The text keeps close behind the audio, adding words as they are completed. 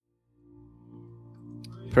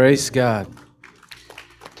Praise God.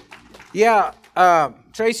 Yeah,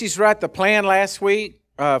 Tracy's right. The plan last week,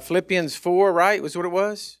 Philippians 4, right, was what it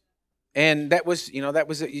was? And that was,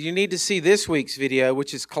 you need to see this week's video,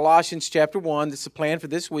 which is Colossians chapter 1. That's the plan for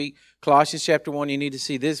this week. Colossians chapter 1, you need to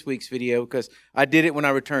see this week's video because I did it when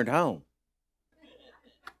I returned home.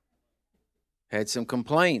 Had some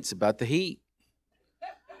complaints about the heat.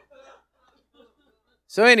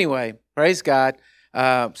 So anyway, praise God.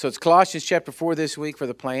 So it's Colossians chapter 4 this week for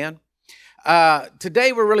the plan.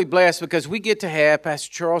 Today we're really blessed because we get to have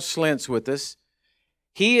Pastor Charles Schlentz with us.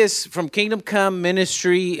 He is from Kingdom Come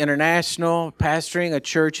Ministry International, pastoring a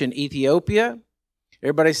church in Ethiopia.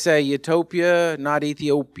 Everybody say Utopia, not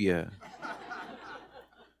Ethiopia.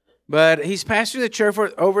 But he's pastoring the church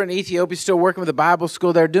over in Ethiopia, still working with the Bible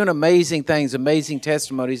school. They're doing amazing things, amazing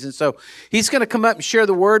testimonies. And so he's going to come up and share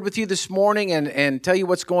the word with you this morning and tell you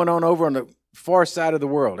what's going on over on the far side of the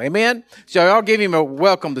world. Amen? So I'll give him a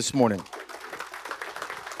welcome this morning.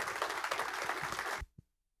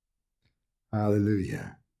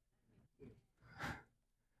 Hallelujah.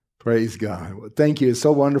 Praise God. Well, thank you. It's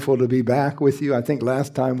so wonderful to be back with you. I think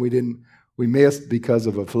last time we missed because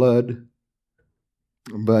of a flood.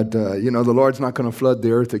 But, the Lord's not going to flood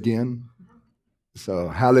the earth again. So,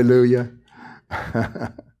 hallelujah.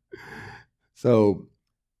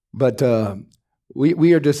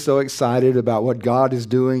 We are just so excited about what God is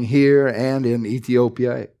doing here and in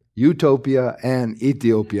Ethiopia, Utopia and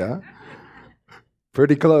Ethiopia.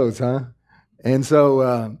 Pretty close, huh? And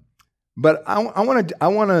so, but I want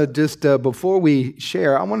to just, before we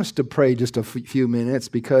share, I want us to pray just a few minutes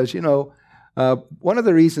because, one of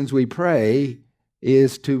the reasons we pray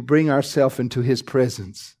is to bring ourselves into His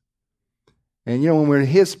presence. And, when we're in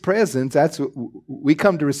His presence, that's what we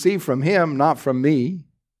come to receive from Him, not from me.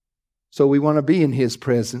 So we want to be in His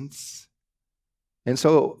presence. And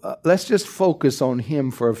so let's just focus on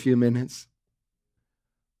Him for a few minutes.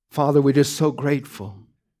 Father, we're just so grateful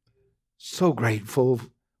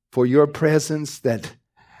for your presence that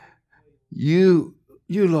you,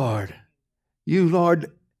 Lord,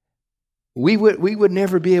 we would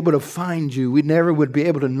never be able to find you. We never would be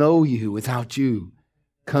able to know you without you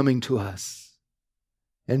coming to us.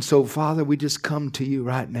 And so, Father, we just come to you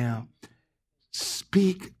right now.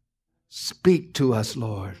 Speak to us,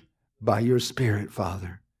 Lord, by your Spirit,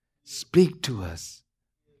 Father. Speak to us.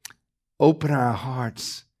 Open our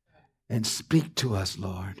hearts and speak to us,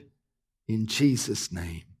 Lord. In Jesus'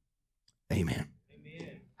 name, amen.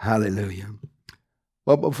 Hallelujah.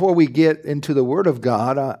 Well, before we get into the Word of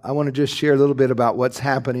God, I want to just share a little bit about what's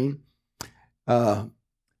happening. For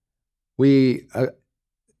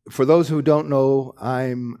those who don't know,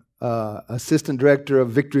 I'm assistant director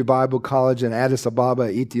of Victory Bible College in Addis Ababa,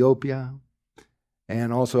 Ethiopia,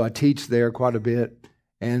 and also I teach there quite a bit.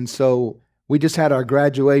 And so we just had our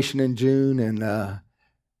graduation in June, and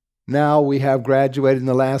now we have graduated in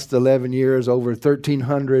the last 11 years over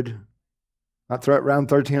 1,300, around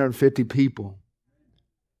 1,350 people.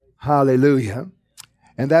 Hallelujah.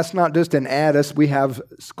 And that's not just in Addis. We have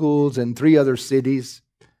schools in 3 other cities,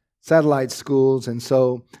 satellite schools. And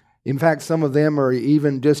so, in fact, some of them are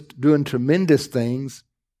even just doing tremendous things.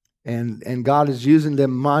 And God is using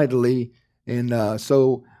them mightily. And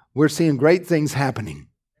so we're seeing great things happening.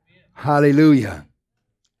 Hallelujah.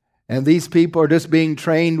 And these people are just being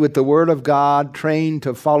trained with the Word of God, trained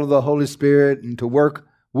to follow the Holy Spirit and to work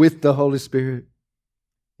with the Holy Spirit.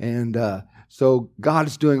 And so God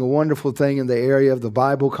is doing a wonderful thing in the area of the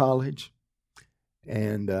Bible college.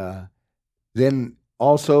 And then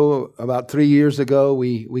also about 3 years ago,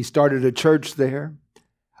 we started a church there.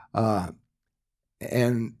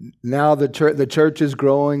 And now the church is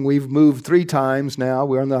growing. We've moved 3 times now.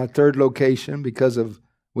 We're on our 3rd location because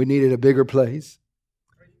we needed a bigger place.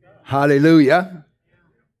 Hallelujah.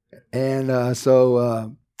 And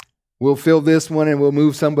so we'll fill this one and we'll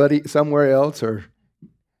move somebody somewhere else, or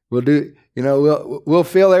we'll do, we'll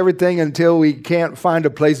fill everything until we can't find a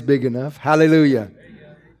place big enough. Hallelujah.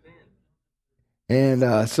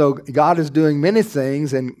 And so God is doing many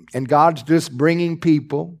things, and God's just bringing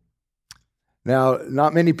people. Now,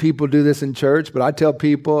 not many people do this in church, but I tell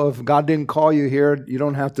people, if God didn't call you here, you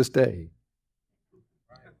don't have to stay.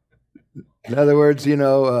 In other words,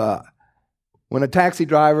 when a taxi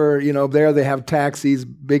driver, there they have taxis,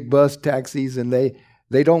 big bus taxis, and they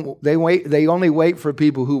only wait for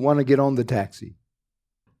people who want to get on the taxi.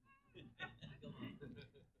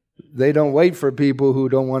 They don't wait for people who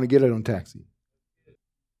don't want to get on a taxi.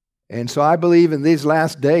 And so I believe in these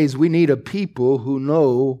last days, we need a people who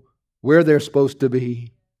know where they're supposed to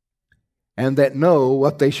be and that know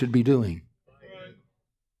what they should be doing.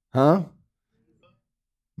 Huh?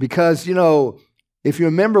 Because, if you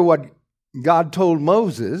remember what God told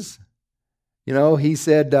Moses, he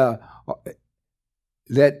said that,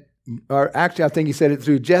 or actually I think he said it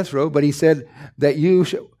through Jethro, but he said that you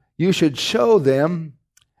should show them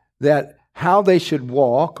that how they should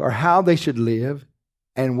walk or how they should live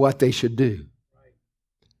and what they should do.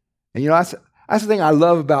 And that's the thing I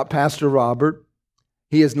love about Pastor Robert.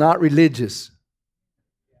 He is not religious.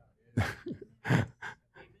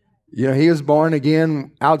 He was born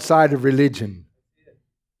again outside of religion.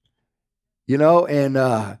 And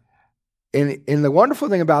the wonderful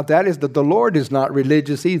thing about that is that the Lord is not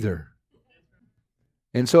religious either.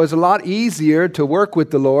 And so it's a lot easier to work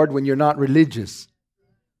with the Lord when you're not religious.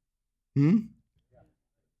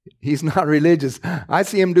 He's not religious. I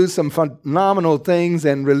see him do some phenomenal things,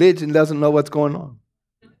 and religion doesn't know what's going on.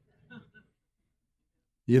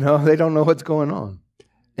 They don't know what's going on.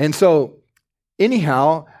 And so,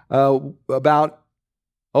 anyhow, about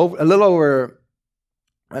a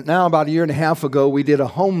year and a half ago, we did a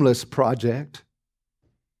homeless project.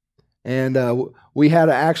 And we had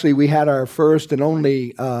our first and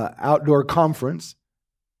only outdoor conference,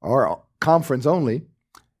 or conference only.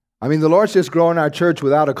 I mean, the Lord's just growing our church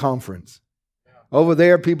without a conference. Over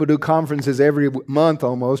there, people do conferences every month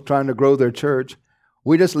almost, trying to grow their church.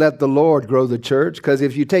 We just let the Lord grow the church, because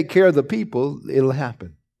if you take care of the people, it'll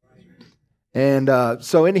happen. And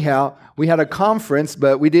so anyhow, we had a conference,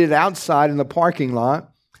 but we did it outside in the parking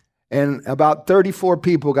lot. And about 34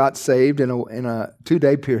 people got saved in a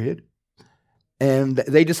 2-day period. And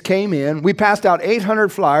they just came in. We passed out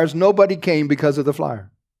 800 flyers. Nobody came because of the flyer.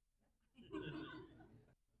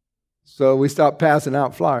 So we stopped passing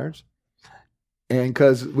out flyers, and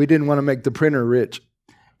because we didn't want to make the printer rich.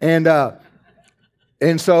 But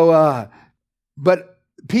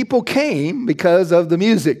people came because of the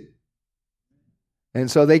music.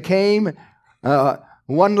 And so they came.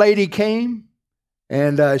 One lady came,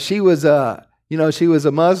 and she was a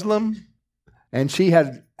Muslim, and she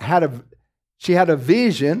had a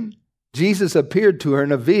vision. Jesus appeared to her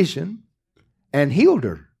in a vision and healed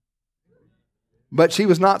her. But she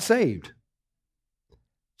was not saved.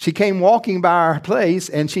 She came walking by our place,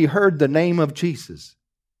 and she heard the name of Jesus.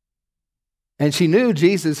 And she knew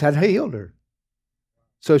Jesus had healed her.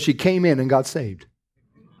 So she came in and got saved.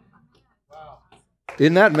 Wow.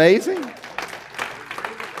 Isn't that amazing?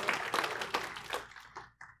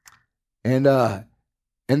 And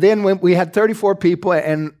then when we had 34 people,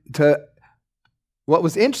 what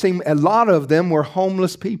was interesting, a lot of them were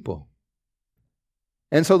homeless people.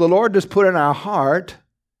 And so the Lord just put in our heart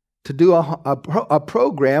to do a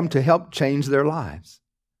program to help change their lives.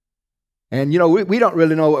 And, we don't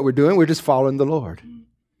really know what we're doing. We're just following the Lord.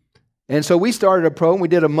 And so we started a program. We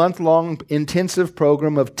did a month-long intensive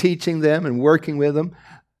program of teaching them and working with them.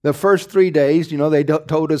 The first 3 days, they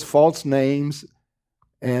told us false names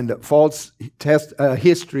and false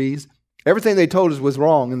histories. Everything they told us was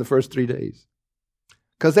wrong in the first 3 days.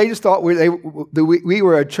 Because they just thought we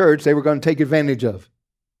were a church they were going to take advantage of.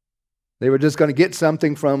 They were just going to get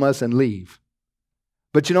something from us and leave.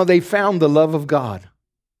 But they found the love of God.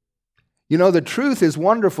 The truth is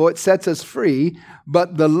wonderful. It sets us free.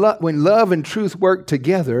 But when love and truth work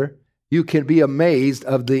together, you can be amazed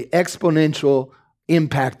of the exponential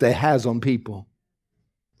impact that has on people.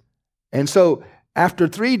 And so after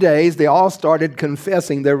 3 days, they all started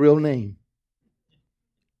confessing their real name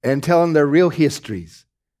and telling their real histories,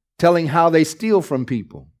 telling how they steal from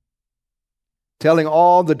people, telling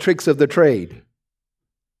all the tricks of the trade.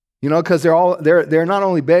 Because they're not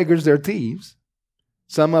only beggars, they're thieves.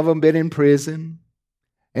 Some of them been in prison.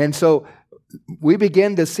 And so we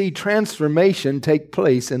begin to see transformation take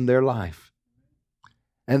place in their life.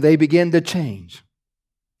 And they begin to change.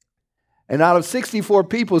 And out of 64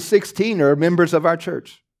 people, 16 are members of our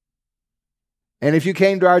church. And if you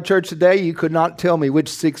came to our church today, you could not tell me which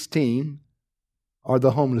 16 are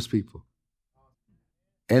the homeless people.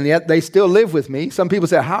 And yet they still live with me. Some people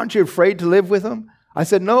say, "How aren't you afraid to live with them?" I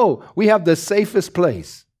said, "No, we have the safest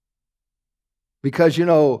place." Because,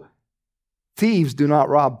 thieves do not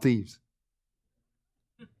rob thieves.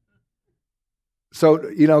 So,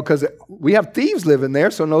 because we have thieves living there,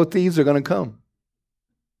 so no thieves are going to come.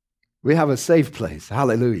 We have a safe place.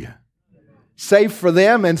 Hallelujah. Safe for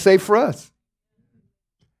them and safe for us.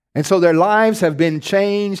 And so their lives have been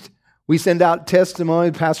changed. We send out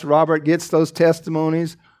testimonies. Pastor Robert gets those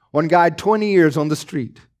testimonies. One guy, 20 years on the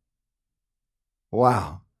street.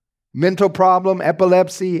 Wow. Mental problem,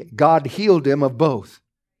 epilepsy, God healed him of both.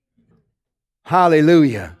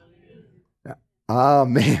 Hallelujah. Oh,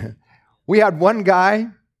 man. We had one guy,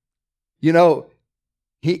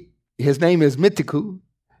 his name is Mitiku,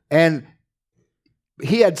 and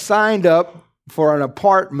he had signed up for an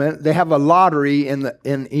apartment. They have a lottery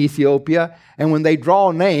in Ethiopia, and when they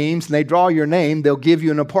draw names and they draw your name, they'll give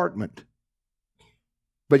you an apartment.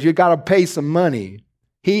 But you got to pay some money.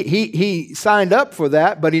 He signed up for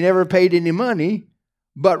that, but he never paid any money.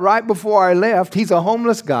 But right before I left, he's a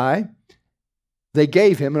homeless guy. They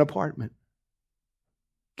gave him an apartment.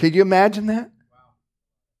 Can you imagine that?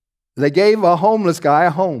 They gave a homeless guy a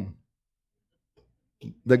home.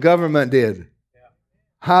 The government did. Yeah.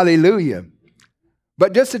 Hallelujah.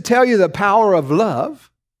 But just to tell you the power of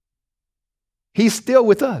love, he's still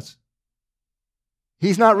with us.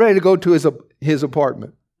 He's not ready to go to his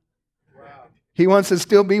apartment. Wow. He wants to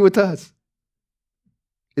still be with us.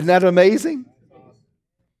 Isn't that amazing?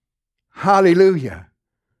 Hallelujah.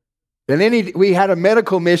 And then we had a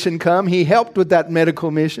medical mission come. He helped with that medical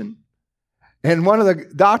mission. And one of the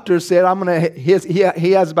doctors said, he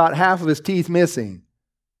has about half of his teeth missing.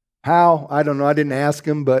 How? I don't know. I didn't ask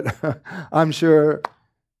him, but I'm sure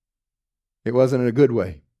it wasn't in a good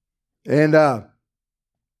way. And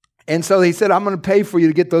so he said, I'm going to pay for you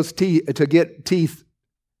to get those teeth,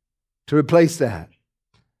 to replace that.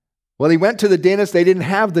 Well, he went to the dentist. They didn't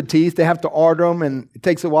have the teeth. They have to order them, and it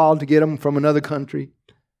takes a while to get them from another country.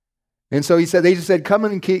 And so they just said, come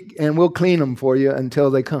and we'll clean them for you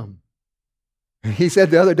until they come. He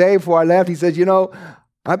said the other day before I left, he said,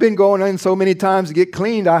 I've been going in so many times to get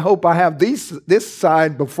cleaned. I hope I have this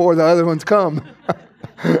side before the other ones come.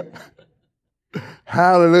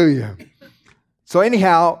 Hallelujah. So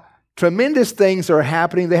anyhow, tremendous things are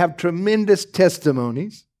happening. They have tremendous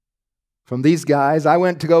testimonies from these guys. I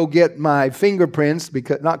went to go get my fingerprints,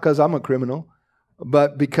 not because I'm a criminal,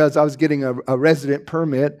 but because I was getting a resident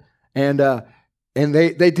permit. And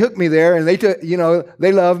they took me there, and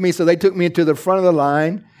they love me, so they took me to the front of the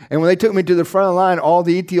line. And when they took me to the front of the line, all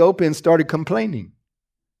the Ethiopians started complaining.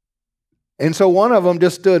 And so one of them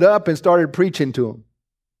just stood up and started preaching to them.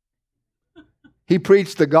 He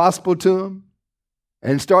preached the gospel to them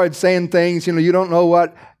and started saying things, you don't know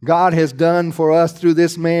what God has done for us through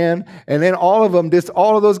this man. And then all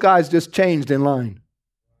of those guys just changed in line.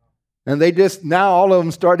 And now all of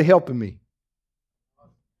them started helping me.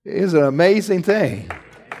 It's an amazing thing.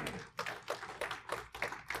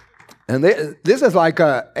 And this is like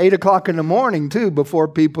 8 o'clock in the morning, too, before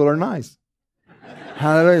people are nice.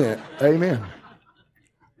 Hallelujah. Amen.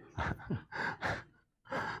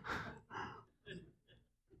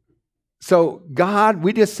 So God,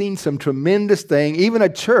 we just seen some tremendous thing. Even a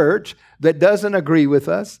church that doesn't agree with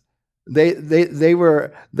us, they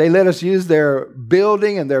let us use their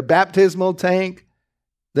building and their baptismal tank.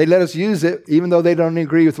 They let us use it even though they don't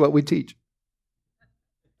agree with what we teach.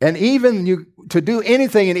 And even to do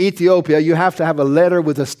anything in Ethiopia, you have to have a letter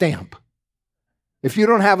with a stamp. If you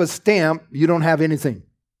don't have a stamp, you don't have anything.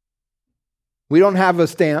 We don't have a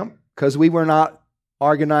stamp because we were not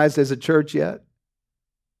organized as a church yet.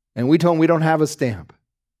 And we told them we don't have a stamp.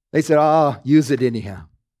 They said, use it anyhow.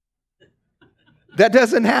 That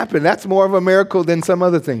doesn't happen. That's more of a miracle than some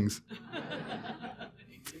other things.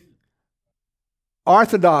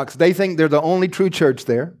 Orthodox, they think they're the only true church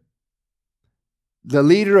there. The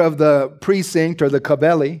leader of the precinct, or the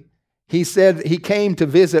Kabeli, he said he came to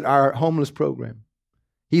visit our homeless program.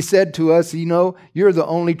 He said to us, you're the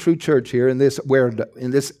only true church here in this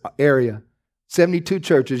area. 72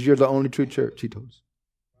 churches, you're the only true church, he told us.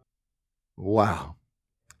 Wow.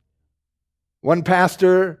 One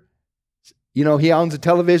pastor, he owns a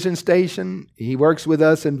television station. He works with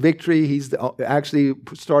us in Victory. He's actually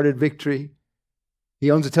started Victory. He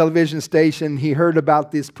owns a television station. He heard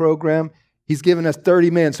about this program. He's given us 30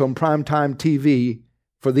 minutes on primetime TV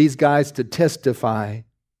for these guys to testify.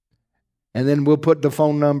 And then we'll put the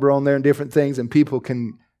phone number on there and different things, and people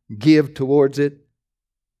can give towards it.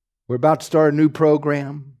 We're about to start a new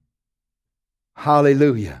program.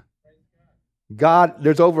 Hallelujah. God,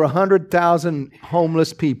 there's over 100,000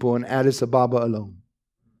 homeless people in Addis Ababa alone.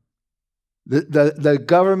 The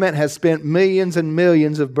government has spent millions and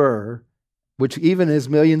millions of birr, which even is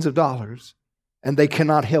millions of dollars, and they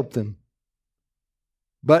cannot help them.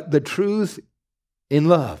 But the truth in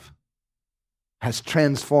love has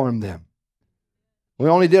transformed them. We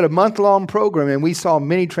only did a month-long program, and we saw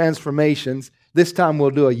many transformations. This time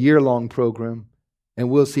we'll do a year-long program, and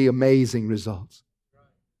we'll see amazing results.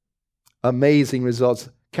 Amazing results.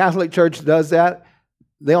 Catholic Church does that.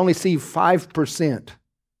 They only see 5%,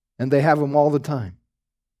 and they have them all the time.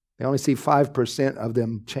 They only see 5% of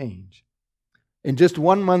them change. In just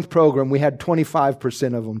 1 month program, we had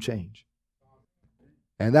 25% of them change.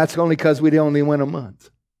 And that's only because we only went a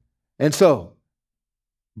month. And so,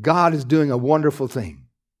 God is doing a wonderful thing.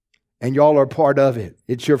 And y'all are part of it.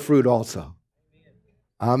 It's your fruit also.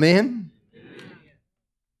 Amen?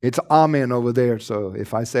 It's amen over there, so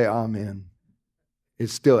if I say amen,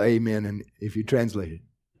 it's still amen, and if you translate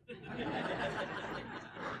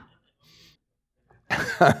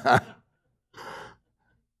it.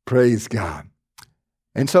 Praise God.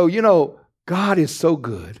 And so, God is so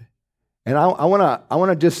good. And I want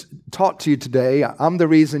to just talk to you today. I'm the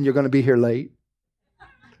reason you're going to be here late.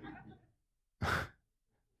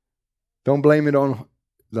 Don't blame it on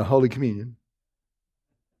the Holy Communion.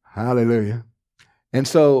 Hallelujah. And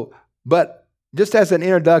so, but just as an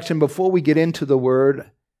introduction, before we get into the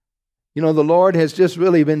Word, the Lord has just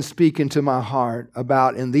really been speaking to my heart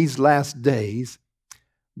about in these last days,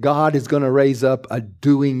 God is going to raise up a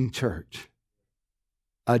doing church.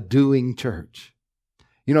 A doing church.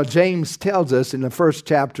 James tells us in the first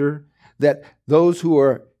chapter that those who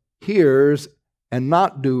are hearers and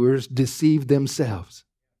not doers deceive themselves.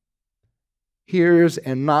 Hearers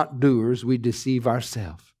and not doers, we deceive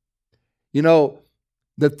ourselves.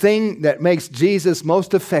 The thing that makes Jesus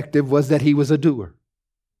most effective was that he was a doer.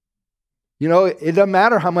 It doesn't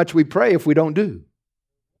matter how much we pray if we don't do.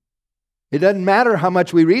 It doesn't matter how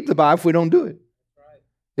much we read the Bible if we don't do it.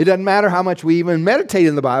 It doesn't matter how much we even meditate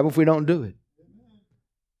in the Bible if we don't do it.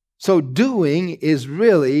 So doing is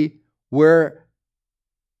really where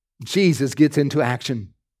Jesus gets into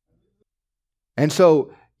action. And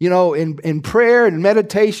so, in prayer and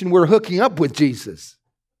meditation, we're hooking up with Jesus.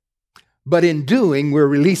 But in doing, we're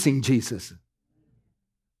releasing Jesus.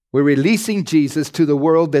 We're releasing Jesus to the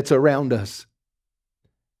world that's around us.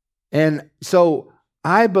 And so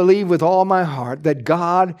I believe with all my heart that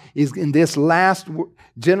God is in this last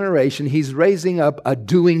generation, He's raising up a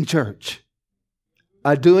doing church.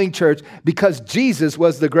 A doing church because Jesus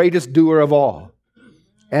was the greatest doer of all.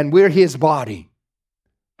 And we're His body.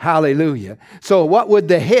 Hallelujah. So what would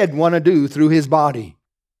the head want to do through his body?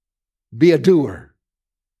 Be a doer.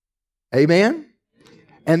 Amen?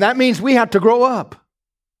 And that means we have to grow up.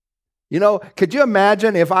 Could you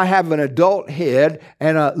imagine if I have an adult head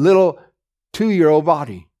and a little 2-year-old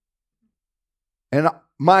body? And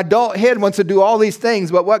my adult head wants to do all these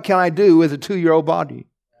things, but what can I do with a 2-year-old body?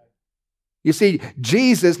 You see,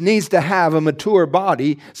 Jesus needs to have a mature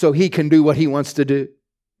body so He can do what He wants to do.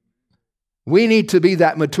 We need to be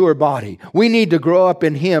that mature body. We need to grow up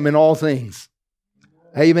in Him in all things.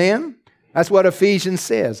 Amen? That's what Ephesians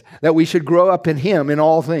says, that we should grow up in Him in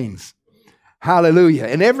all things. Hallelujah.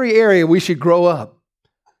 In every area, we should grow up.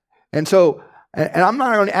 And so, and I'm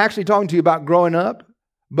not actually talking to you about growing up,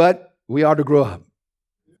 but we are to grow up.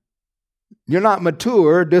 You're not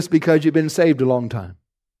mature just because you've been saved a long time.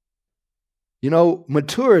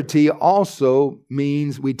 Maturity also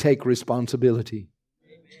means we take responsibility.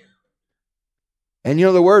 And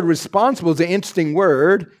the word responsible is an interesting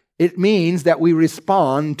word. It means that we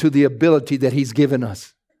respond to the ability that He's given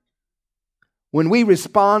us. When we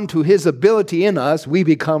respond to His ability in us, we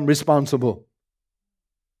become responsible.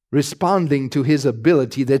 Responding to His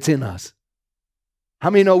ability that's in us.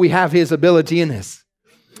 How many know we have His ability in us?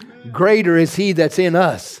 Greater is He that's in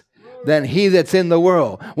us than he that's in the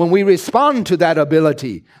world. When we respond to that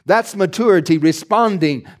ability, that's maturity,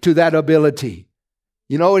 responding to that ability.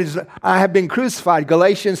 I have been crucified,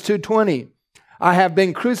 Galatians 2:20. I have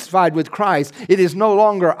been crucified with Christ. It is no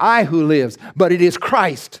longer I who lives, but it is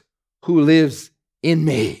Christ who lives in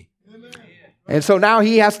me. Amen. And so now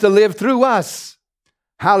He has to live through us.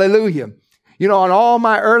 Hallelujah. On all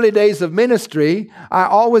my early days of ministry, I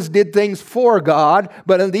always did things for God,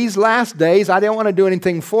 but in these last days, I didn't want to do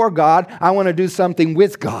anything for God. I want to do something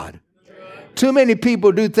with God. Too many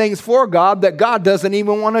people do things for God that God doesn't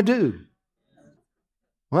even want to do.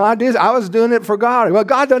 Well, I was doing it for God. Well,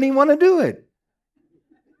 God doesn't even want to do it.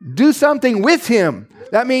 Do something with Him.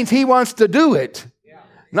 That means He wants to do it.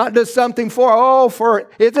 Not just something this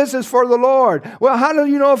is for the Lord. Well, how do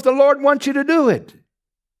you know if the Lord wants you to do it?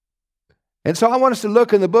 And so I want us to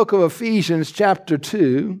look in the book of Ephesians chapter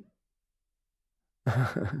 2.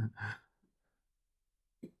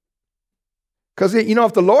 Because,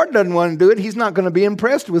 if the Lord doesn't want to do it, He's not going to be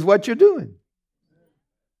impressed with what you're doing.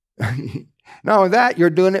 Not only that, you're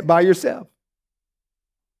doing it by yourself.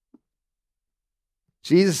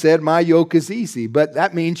 Jesus said, my yoke is easy, but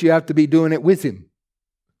that means you have to be doing it with Him.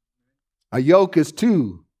 A yoke is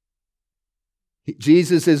two.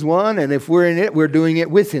 Jesus is one, and if we're in it, we're doing it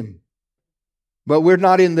with Him. But we're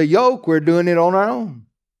not in the yoke, we're doing it on our own.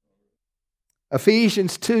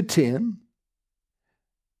 Ephesians 2:10,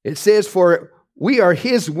 it says, for we are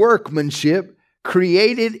His workmanship,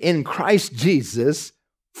 created in Christ Jesus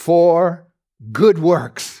for good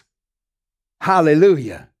works.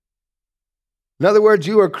 Hallelujah. In other words,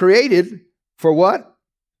 you are created for what?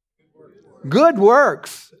 Good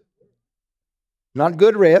works. Not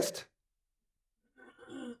good rest.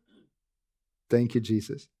 Thank you,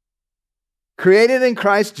 Jesus. Created in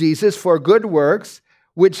Christ Jesus for good works,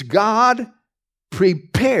 which God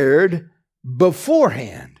prepared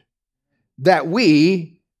beforehand that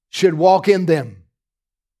we should walk in them.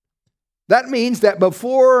 That means that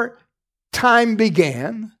before time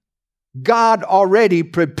began, God already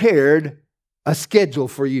prepared a schedule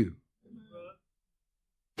for you.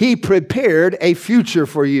 He prepared a future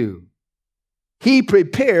for you. He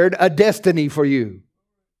prepared a destiny for you.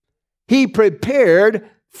 He prepared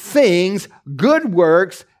things, good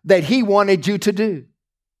works that He wanted you to do.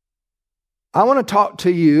 I want to talk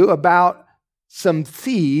to you about some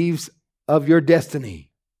thieves of your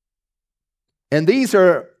destiny. And these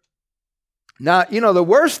are, now, the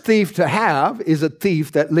worst thief to have is a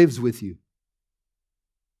thief that lives with you.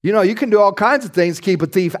 You can do all kinds of things to keep a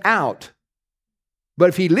thief out. But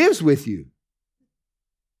if he lives with you,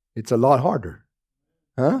 it's a lot harder.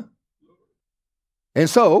 Huh? And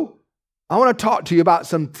so, I want to talk to you about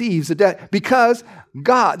some thieves of death, because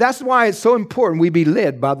God, that's why it's so important we be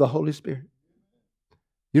led by the Holy Spirit.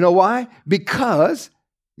 You know why? Because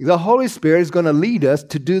the Holy Spirit is going to lead us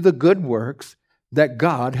to do the good works that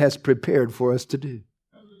God has prepared for us to do.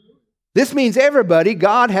 This means everybody,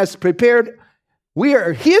 God has prepared. We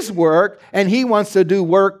are His work, and He wants to do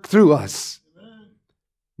work through us.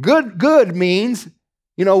 Good means,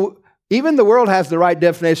 even the world has the right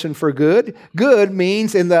definition for good. Good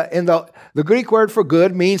means, in the Greek word for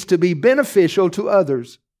good means to be beneficial to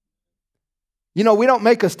others. We don't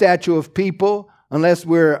make a statue of people unless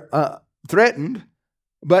we're threatened,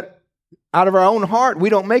 but out of our own heart, we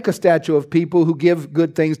don't make a statue of people who give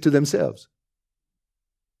good things to themselves.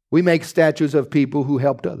 We make statues of people who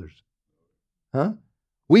helped others. Huh?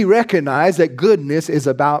 We recognize that goodness is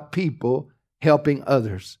about people helping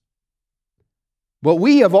others. But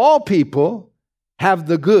we, of all people, have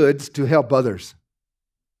the goods to help others.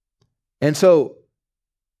 And so,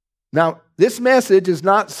 now, this message is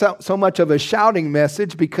not so much of a shouting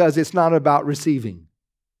message, because it's not about receiving.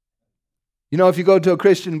 If you go to a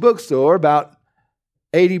Christian bookstore, about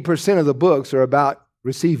 80% of the books are about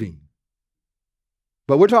receiving.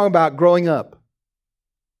 But we're talking about growing up.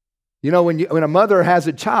 When a mother has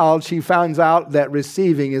a child, she finds out that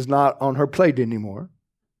receiving is not on her plate anymore.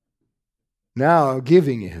 Now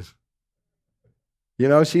giving is.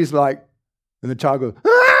 She's like, and the child goes,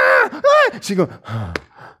 ah, ah! She goes, ah.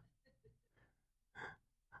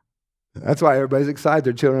 That's why everybody's excited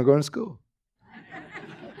their children are going to school.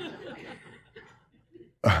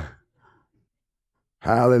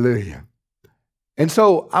 Hallelujah. And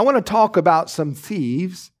so I want to talk about some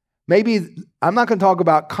thieves. Maybe I'm not going to talk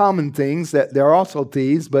about common things, that there are also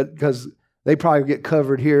thieves, but because they probably get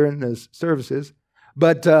covered here in the services.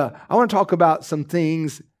 But I want to talk about some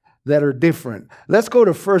things that are different. Let's go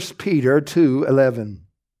to 1 Peter 2:11.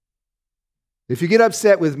 If you get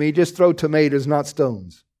upset with me, just throw tomatoes, not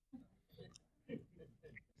stones.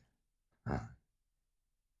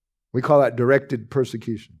 We call that directed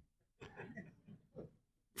persecution.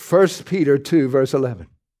 1 Peter 2, verse 11.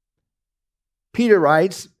 Peter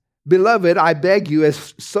writes, "Beloved, I beg you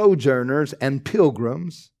as sojourners and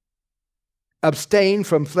pilgrims, abstain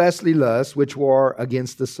from fleshly lusts which war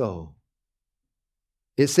against the soul."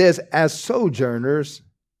 It says, as sojourners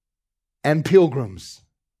and pilgrims.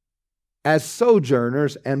 As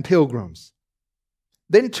sojourners and pilgrims.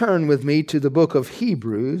 Then turn with me to the book of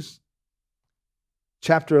Hebrews,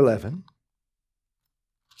 chapter 11,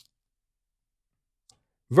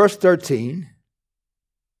 verse 13.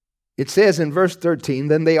 It says in verse 13,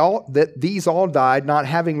 "Then these all died, not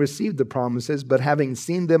having received the promises, but having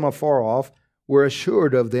seen them afar off, were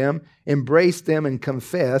assured of them, embraced them, and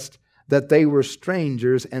confessed that they were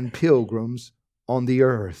strangers and pilgrims on the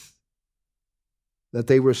earth." That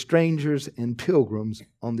they were strangers and pilgrims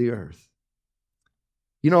on the earth.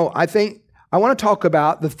 I want to talk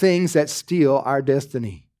about the things that steal our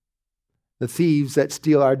destiny. The thieves that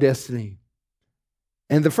steal our destiny.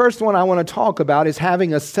 And the first one I want to talk about is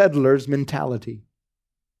having a settler's mentality.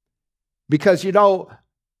 Because,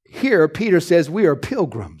 here Peter says we are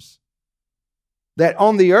pilgrims. That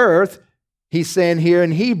on the earth, he's saying here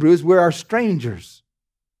in Hebrews, we are strangers.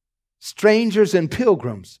 Strangers and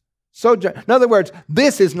pilgrims. In other words,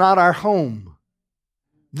 this is not our home.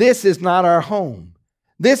 This is not our home.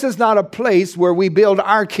 This is not a place where we build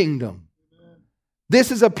our kingdom.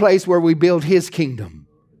 This is a place where we build His kingdom.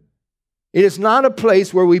 It is not a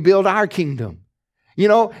place where we build our kingdom.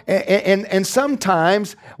 And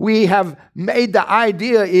sometimes we have made the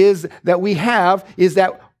idea is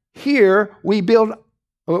that here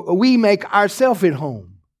we make ourselves at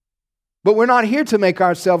home. But we're not here to make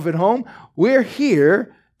ourselves at home. We're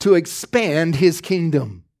here to expand His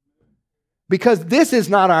kingdom. Because this is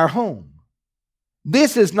not our home.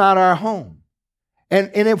 This is not our home.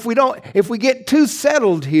 And if we get too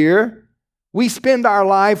settled here, we spend our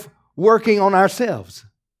life working on ourselves.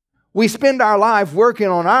 We spend our life working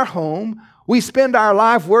on our home. We spend our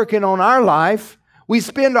life working on our life. We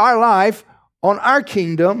spend our life on our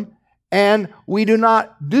kingdom, and we do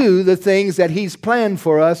not do the things that He's planned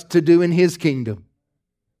for us to do in His kingdom.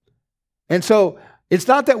 And so it's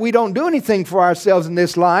not that we don't do anything for ourselves in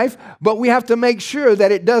this life, but we have to make sure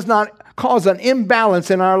that it does not cause an imbalance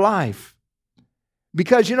in our life.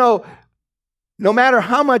 Because, no matter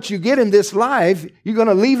how much you get in this life, you're going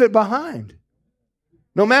to leave it behind.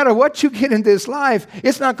 No matter what you get in this life,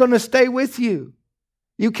 it's not going to stay with you.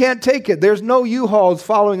 You can't take it. There's no U-Hauls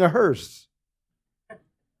following a hearse.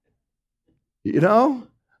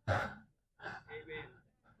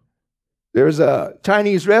 There's a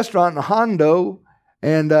Chinese restaurant in Hondo,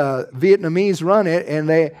 and Vietnamese run it, and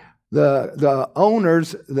the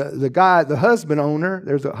owners, the husband owner,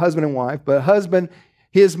 there's a husband and wife, but husband,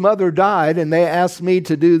 his mother died, and they asked me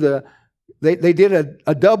to do they did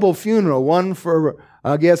a double funeral, one for,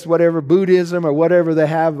 I guess, whatever Buddhism or whatever they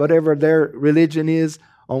have, whatever their religion is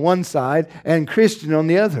on one side, and Christian on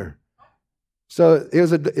the other. So it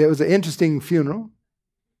was an interesting funeral.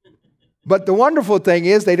 But the wonderful thing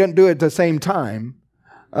is they didn't do it at the same time.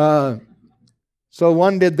 So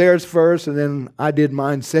one did theirs first, and then I did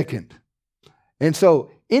mine second. And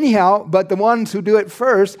so anyhow, but the ones who do it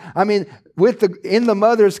first, in the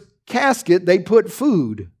mother's casket, they put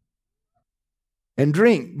food and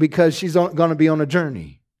drink because she's going to be on a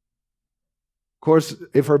journey. Of course,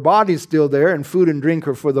 if her body's still there and food and drink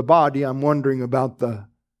are for the body, I'm wondering about the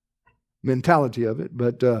mentality of it.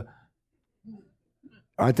 But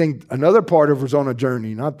I think another part of her's on a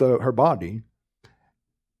journey, not her body.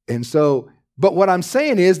 And so, but what I'm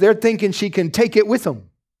saying is they're thinking she can take it with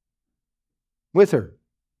her.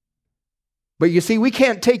 But you see, we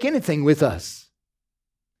can't take anything with us.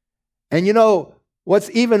 And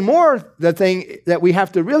what's even more the thing that we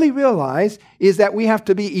have to really realize is that we have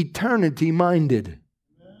to be eternity minded.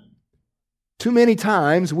 Too many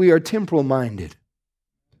times we are temporal minded,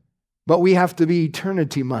 but we have to be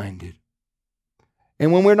eternity minded.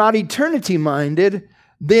 And when we're not eternity minded,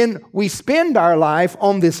 then we spend our life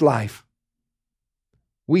on this life.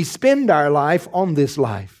 We spend our life on this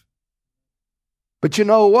life. But you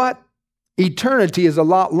know what? Eternity is a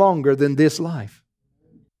lot longer than this life.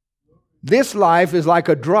 This life is like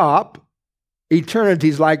a drop. Eternity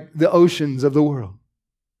is like the oceans of the world.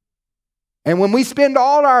 And when we spend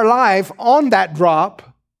all our life on that drop,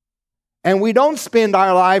 and we don't spend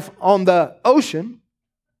our life on the ocean,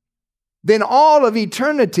 then all of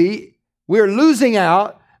eternity we're losing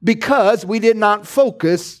out because we did not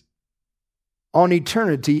focus on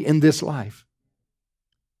eternity in this life.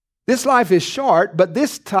 This life is short, but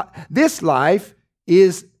this life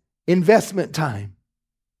is investment time.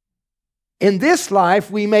 In this life,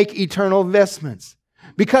 we make eternal investments.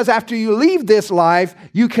 Because after you leave this life,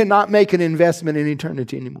 you cannot make an investment in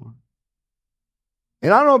eternity anymore.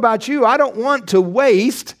 And I don't know about you, I don't want to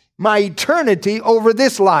waste my eternity over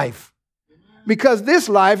this life. Because this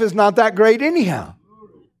life is not that great anyhow.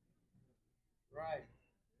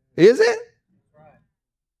 Is it?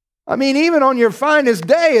 Even on your finest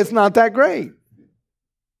day, it's not that great.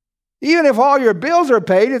 Even if all your bills are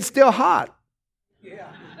paid, it's still hot.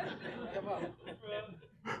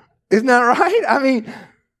 Isn't that right?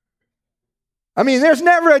 There's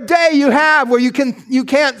never a day you have where you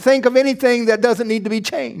can't think of anything that doesn't need to be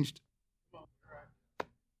changed.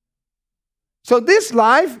 So this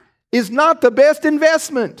life is not the best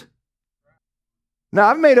investment. Now,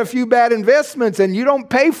 I've made a few bad investments, and you don't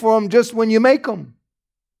pay for them just when you make them.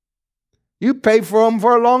 You pay for them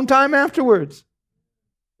for a long time afterwards.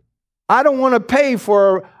 I don't want to pay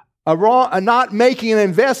for a not making an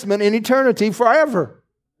investment in eternity forever.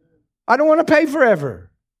 I don't want to pay forever.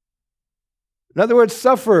 In other words,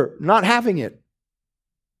 suffer not having it.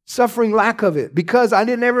 Suffering lack of it because I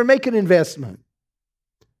didn't ever make an investment.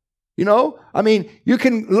 You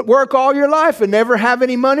can work all your life and never have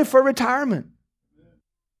any money for retirement.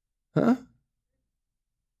 Huh?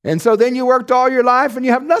 And so then you worked all your life and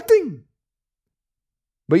you have nothing.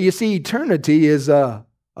 But you see, eternity is a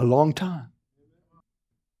long time.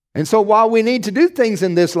 And so while we need to do things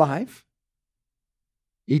in this life,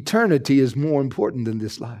 eternity is more important than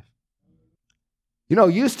this life.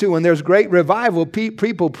 Used to when there's great revival,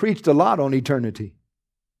 people preached a lot on eternity.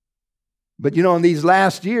 But, in these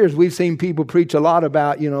last years, we've seen people preach a lot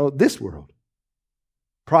about, this world.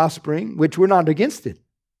 Prospering, which we're not against it.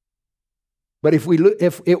 But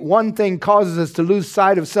if one thing causes us to lose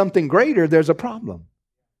sight of something greater, there's a problem.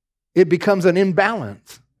 It becomes an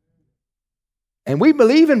imbalance. And we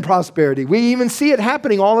believe in prosperity. We even see it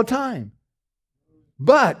happening all the time.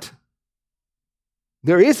 But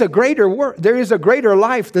there is a greater work. There is a greater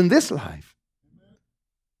life than this life.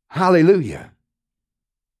 Hallelujah.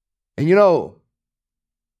 And you know,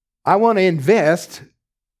 I want to invest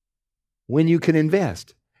when you can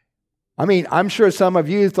invest. I mean, I'm sure some of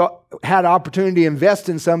you had opportunity to invest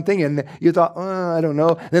in something and you thought, I don't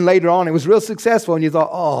know. Then later on, it was real successful and you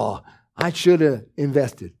thought, I should have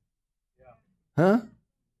invested. Huh?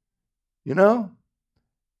 You know?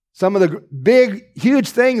 Some of the big, huge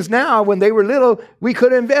things now, when they were little, we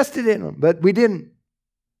could have invested in them, but we didn't.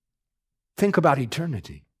 Think about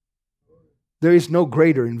eternity. There is no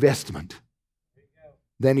greater investment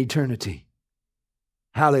than eternity.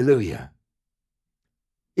 Hallelujah.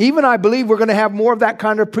 Even I believe we're going to have more of that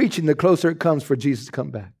kind of preaching the closer it comes for Jesus to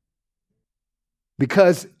come back.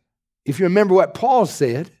 Because if you remember what Paul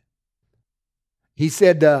said, he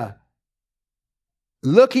said,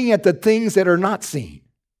 looking at the things that are not seen.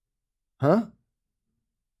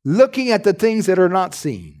 Looking at the things that are not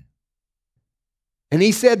seen. And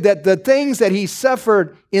he said that the things that he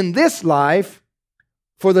suffered in this life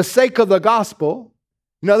for the sake of the gospel,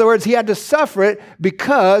 in other words, he had to suffer it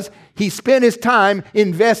because he spent his time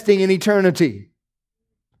investing in eternity.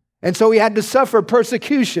 And so he had to suffer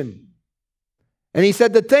persecution. And he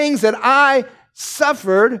said, the things that I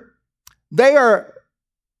suffered, they are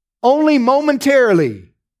only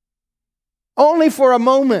momentarily, only for a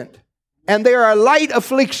moment. And they are a light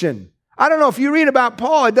affliction. I don't know, if you read about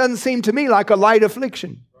Paul, it doesn't seem to me like a light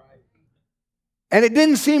affliction. And it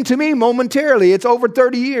didn't seem to me momentarily. It's over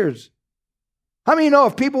 30 years. How many know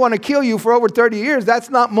if people want to kill you for over 30 years,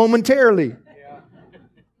 that's not momentarily?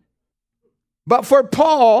 But for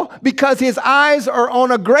Paul, because his eyes are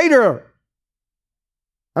on a greater,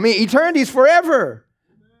 eternity is forever.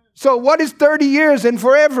 So what is 30 years and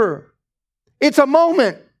forever? It's a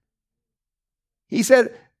moment. He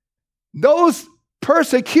said, those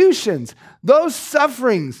persecutions, those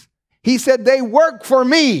sufferings, he said, they work for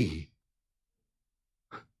me.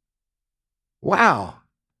 Wow.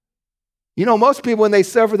 You know, most people, when they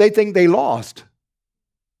suffer, they think they lost.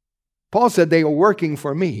 Paul said they were working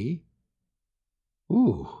for me.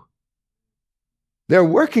 Ooh. They're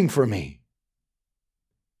working for me.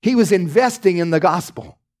 He was investing in the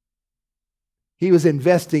gospel. He was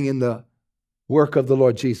investing in the work of the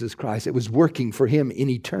Lord Jesus Christ. It was working for him in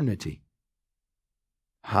eternity.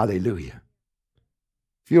 Hallelujah.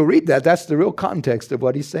 If you'll read that, that's the real context of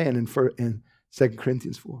what he's saying in 2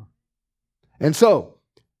 Corinthians 4. And so,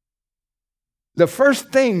 the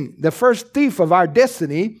first thief of our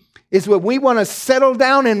destiny is when we want to settle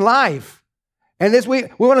down in life. And as we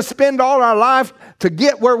want to spend all our life to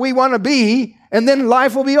get where we want to be, and then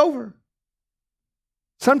life will be over.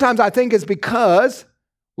 Sometimes I think it's because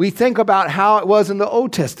we think about how it was in the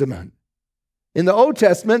Old Testament. In the Old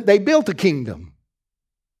Testament, they built a kingdom.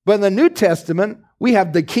 But in the New Testament, we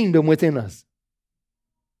have the kingdom within us.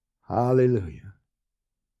 Hallelujah.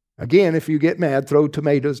 Again, if you get mad, throw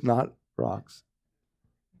tomatoes, not rocks.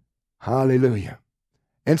 Hallelujah.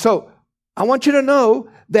 And so I want you to know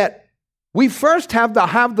that we first have to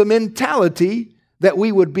have the mentality that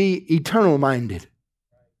we would be eternal minded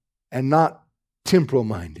and not temporal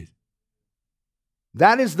minded.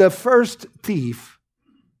 That is the first thief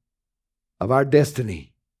of our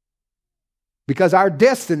destiny. Because our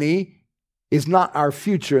destiny is not our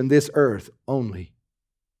future in this earth only.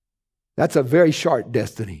 That's a very short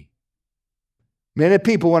destiny. Many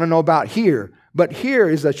people want to know about here, but here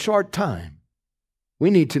is a short time. We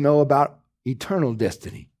need to know about eternal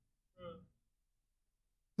destiny.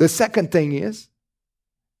 The second thing is,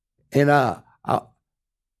 and I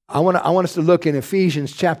want us to look in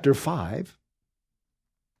Ephesians chapter 5.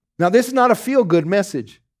 Now, this is not a feel-good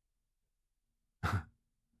message.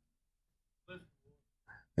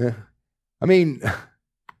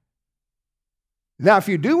 Now if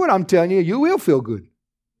you do what I'm telling you, you will feel good.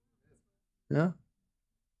 Yeah?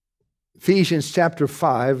 Ephesians chapter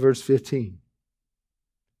 5, verse 15.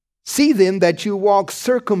 See then that you walk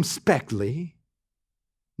circumspectly,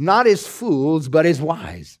 not as fools, but as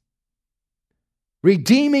wise,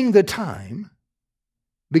 redeeming the time,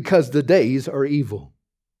 because the days are evil.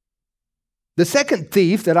 The second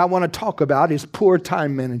thief that I want to talk about is poor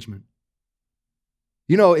time management.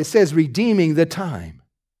 You know, it says redeeming the time.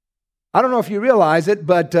 I don't know if you realize it,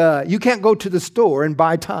 but you can't go to the store and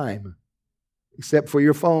buy time, except for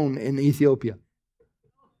your phone in Ethiopia.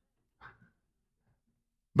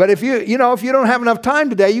 But if you don't have enough time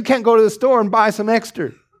today, you can't go to the store and buy some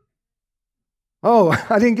extra. Oh,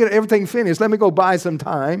 I didn't get everything finished. Let me go buy some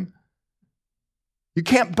time. You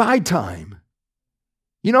can't buy time.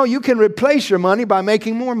 You know, you can replace your money by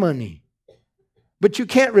making more money, but you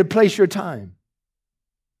can't replace your time.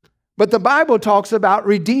 But the Bible talks about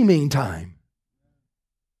redeeming time.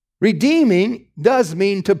 Redeeming does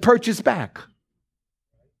mean to purchase back.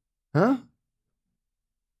 Huh?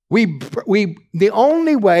 The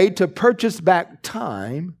only way to purchase back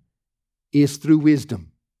time is through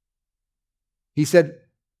wisdom. He said,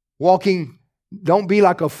 don't be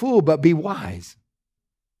like a fool, but be wise.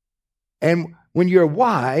 And when you're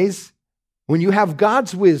wise, when you have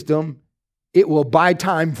God's wisdom, it will buy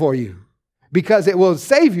time for you because it will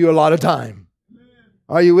save you a lot of time.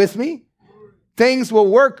 Are you with me? Things will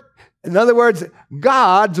work. In other words,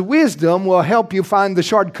 God's wisdom will help you find the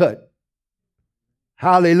shortcut.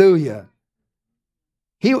 Hallelujah.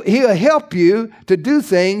 He'll help you to do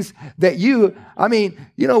things that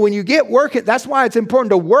when you get working, that's why it's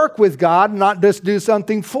important to work with God, not just do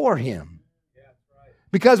something for Him.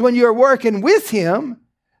 Because when you're working with Him,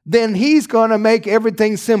 then He's going to make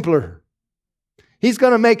everything simpler. He's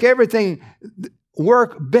going to make everything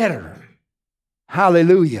work better.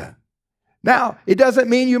 Hallelujah. Now, it doesn't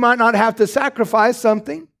mean you might not have to sacrifice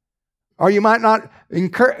something, or you might not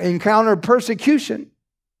encounter persecution.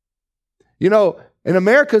 You know, and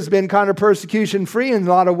America's been kind of persecution free in a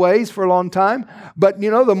lot of ways for a long time. But you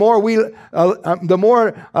know, the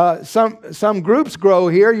more some groups grow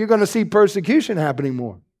here, you're going to see persecution happening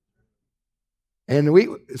more. And we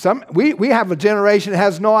have a generation that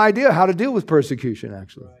has no idea how to deal with persecution.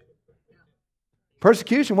 Actually,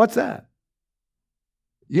 persecution. What's that?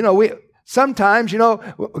 You know, sometimes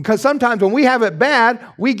because sometimes when we have it bad,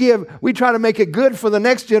 we try to make it good for the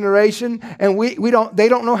next generation, and they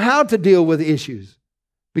don't know how to deal with issues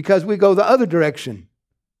because we go the other direction.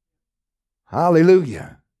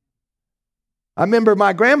 Hallelujah. I remember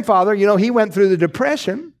my grandfather, he went through the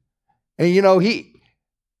Depression, and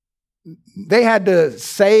they had to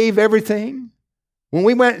save everything. When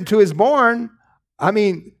we went into his barn,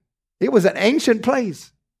 it was an ancient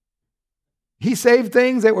place. He saved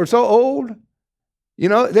things that were so old, they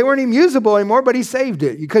weren't even usable anymore, but he saved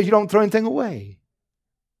it because you don't throw anything away.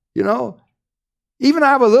 Even I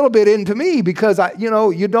have a little bit into me because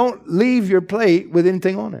you don't leave your plate with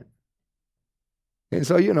anything on it. And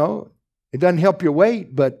so, it doesn't help your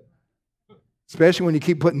weight, but especially when you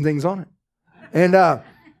keep putting things on it. And,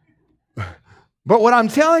 but what I'm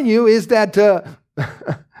telling you is that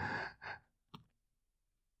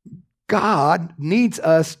God needs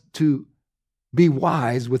us to be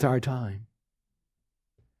wise with our time.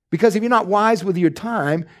 Because if you're not wise with your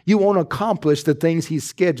time, you won't accomplish the things He's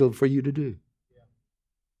scheduled for you to do.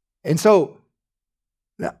 And so,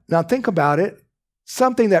 now think about it.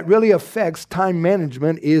 Something that really affects time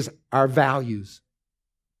management is our values.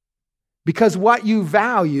 Because what you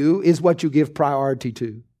value is what you give priority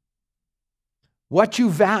to. What you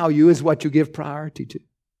value is what you give priority to.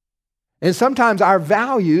 And sometimes our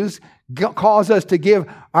values cause us to give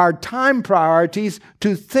our time priorities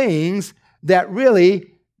to things that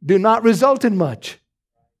really do not result in much.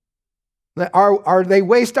 Or they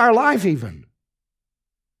waste our life even.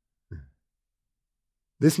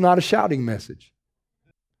 This is not a shouting message.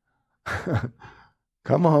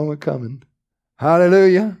 Come on, we're coming.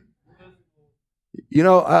 Hallelujah.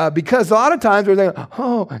 Because a lot of times we're thinking,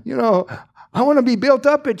 I want to be built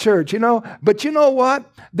up at church, But you know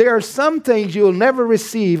what? There are some things you'll never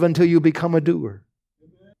receive until you become a doer.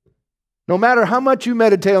 No matter how much you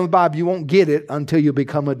meditate on the Bible, you won't get it until you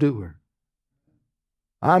become a doer.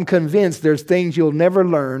 I'm convinced there's things you'll never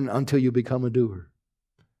learn until you become a doer.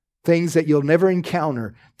 Things that you'll never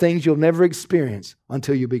encounter, things you'll never experience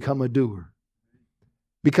until you become a doer.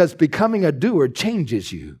 Because becoming a doer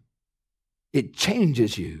changes you. It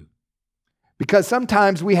changes you. Because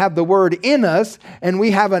sometimes we have the word in us and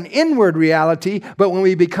we have an inward reality, but when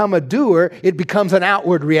we become a doer, it becomes an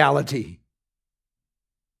outward reality.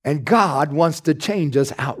 And God wants to change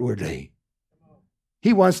us outwardly.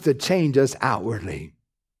 He wants to change us outwardly.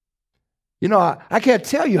 I can't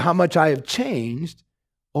tell you how much I have changed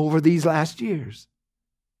over these last years.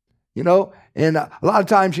 And a lot of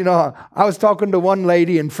times, I was talking to one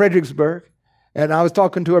lady in Fredericksburg, and I was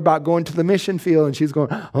talking to her about going to the mission field, and she's going,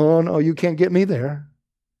 "Oh, no, you can't get me there."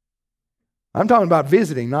 I'm talking about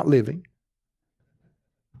visiting, not living.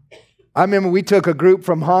 I remember we took a group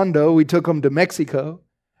from Hondo, we took them to Mexico,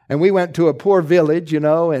 and we went to a poor village,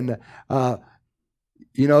 and,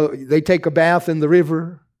 they take a bath in the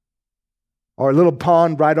river or a little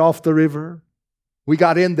pond right off the river. We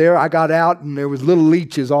got in there, I got out, and there was little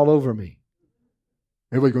leeches all over me.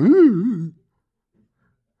 Everybody goes, "Ooh."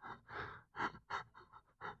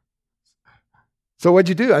 So what'd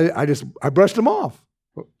you do? I brushed them off.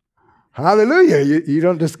 Hallelujah. You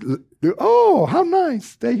don't just do, oh, how nice.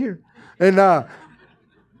 Stay here. And but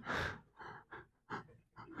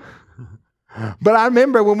I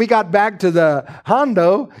remember when we got back to the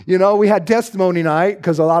Hondo, we had testimony night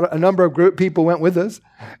because a number of people went with us.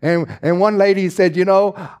 And one lady said,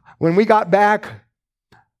 when we got back,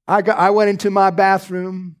 I went into my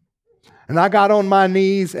bathroom and I got on my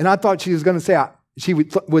knees and I thought she was going to say she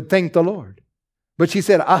would thank the Lord. But she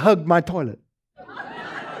said, I hugged my toilet.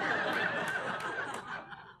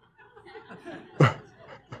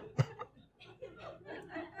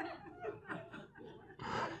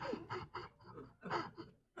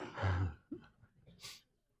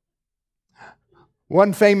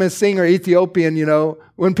 One famous singer, Ethiopian,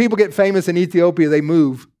 when people get famous in Ethiopia, they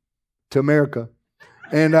move to America.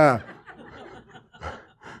 And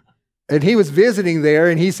and he was visiting there,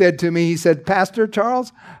 and he said to me, Pastor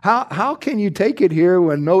Charles, how can you take it here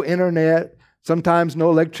when no internet, sometimes no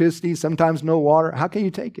electricity, sometimes no water? How can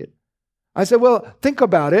you take it? I said, well, think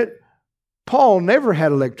about it. Paul never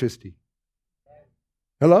had electricity.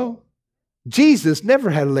 Hello? Jesus never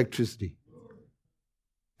had electricity.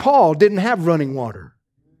 Paul didn't have running water.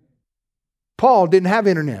 Paul didn't have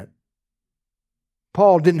internet.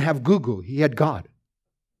 Paul didn't have Google. He had God.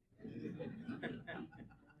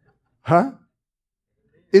 Huh?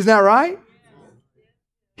 Isn't that right?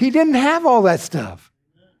 He didn't have all that stuff.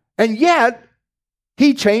 And yet,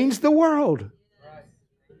 he changed the world.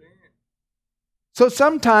 So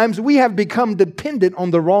sometimes we have become dependent on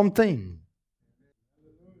the wrong thing.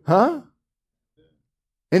 Huh?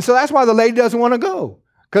 And so that's why the lady doesn't want to go.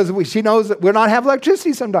 Because she knows that we're not having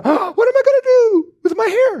electricity sometimes. Oh, what am I going to do with my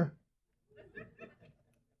hair?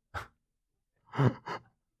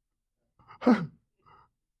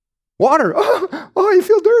 Water. Oh, you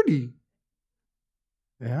feel dirty.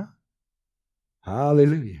 Yeah.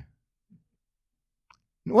 Hallelujah.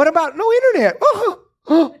 What about no internet?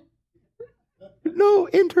 Oh, no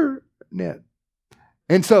internet.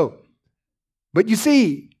 And so, but you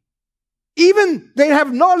see, even they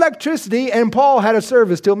have no electricity, and Paul had a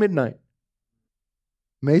service till midnight.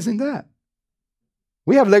 Amazing that.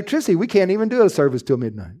 We have electricity. We can't even do a service till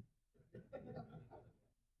midnight.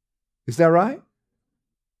 Is that right?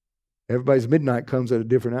 Everybody's midnight comes at a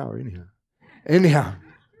different hour anyhow.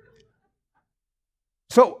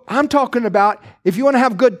 So I'm talking about if you want to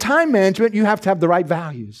have good time management, you have to have the right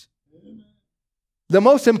values. The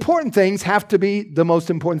most important things have to be the most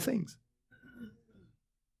important things.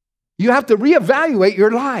 You have to reevaluate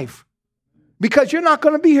your life because you're not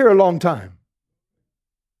going to be here a long time.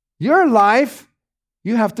 Your life,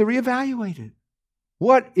 you have to reevaluate it.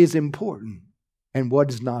 What is important and what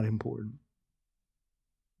is not important?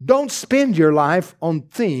 Don't spend your life on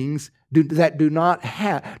things that do not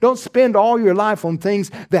have. Don't spend all your life on things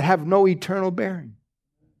that have no eternal bearing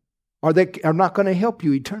or that are not going to help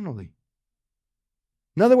you eternally.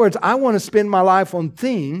 In other words, I want to spend my life on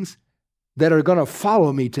things that are going to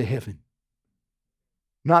follow me to heaven,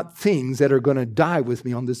 not things that are going to die with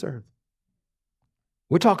me on this earth.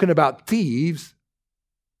 We're talking about thieves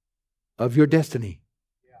of your destiny.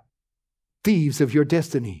 Thieves of your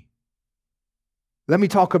destiny. Let me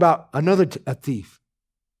talk about another a thief.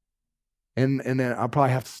 And then I'll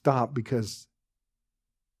probably have to stop because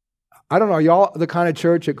I don't know, are y'all the kind of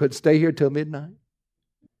church that could stay here till midnight?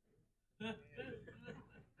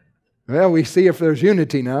 Well, we see if there's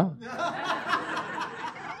unity now.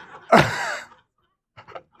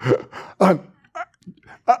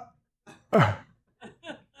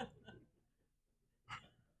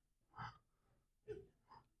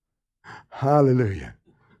 Hallelujah.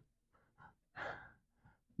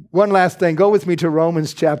 One last thing. Go with me to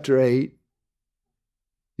Romans chapter 8.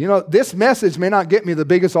 This message may not get me the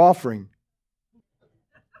biggest offering,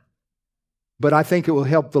 but I think it will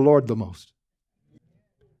help the Lord the most.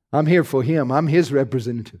 I'm here for Him. I'm His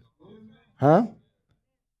representative. Huh?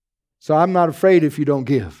 So I'm not afraid if you don't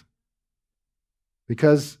give,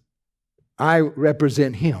 because I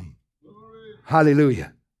represent Him.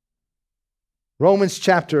 Hallelujah. Romans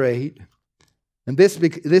chapter 8. And this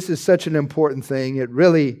is such an important thing. It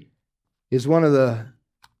really is one of the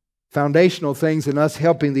foundational things in us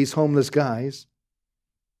helping these homeless guys.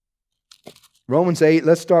 Romans 8,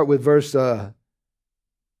 let's start with verse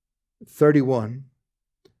 31.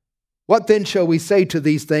 What then shall we say to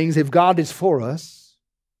these things? If God is for us,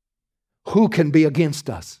 who can be against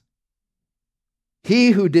us?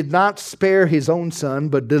 He who did not spare His own Son,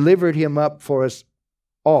 but delivered Him up for us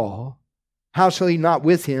all, how shall He not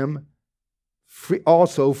with Him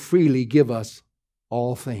also freely give us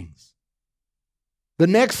all things? The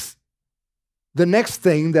next The next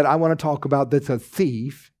thing that I want to talk about that's a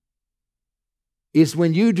thief is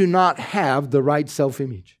when you do not have the right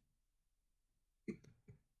self-image.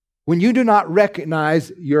 When you do not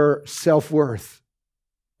recognize your self-worth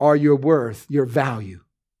or your worth, your value.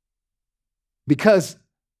 Because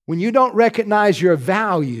when you don't recognize your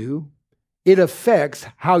value, it affects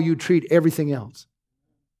how you treat everything else.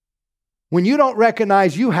 When you don't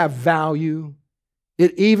recognize you have value,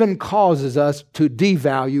 it even causes us to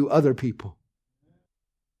devalue other people.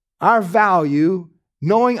 Our value,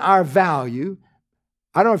 knowing our value,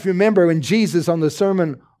 I don't know if you remember when Jesus on the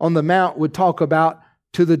Sermon on the Mount would talk about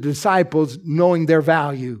to the disciples knowing their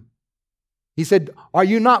value. He said, are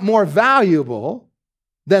you not more valuable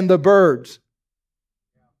than the birds?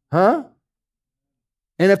 Huh?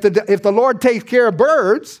 And if the Lord takes care of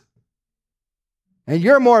birds and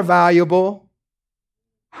you're more valuable,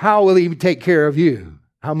 how will He take care of you?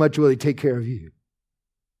 How much will He take care of you?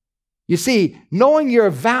 You see, knowing your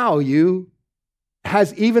value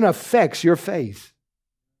even affects your faith.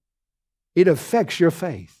 It affects your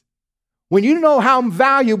faith. When you know how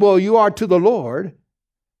valuable you are to the Lord,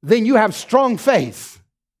 then you have strong faith.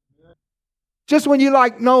 Just when you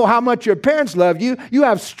know how much your parents love you, you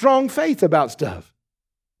have strong faith about stuff.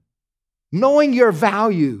 Knowing your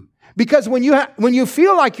value. Because when you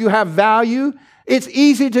feel like you have value, it's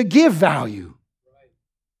easy to give value.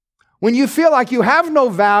 When you feel like you have no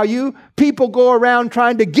value, people go around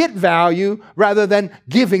trying to get value rather than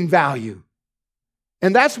giving value.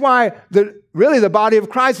 And that's why really the body of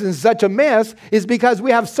Christ is in such a mess, is because we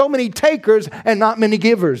have so many takers and not many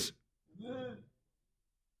givers.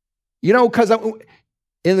 You know, because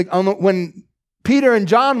when Peter and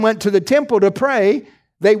John went to the temple to pray,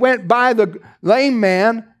 they went by the lame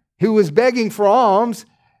man who was begging for alms,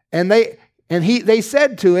 and they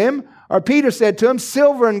said to him, or Peter said to him,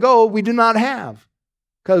 silver and gold we do not have,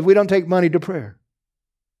 because we don't take money to prayer.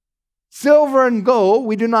 Silver and gold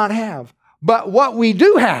we do not have, but what we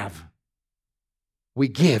do have, we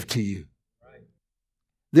give to you.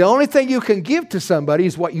 The only thing you can give to somebody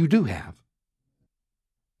is what you do have.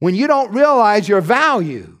 When you don't realize your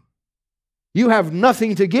value, you have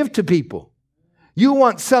nothing to give to people. You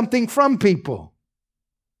want something from people.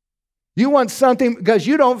 You want something because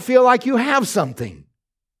you don't feel like you have something.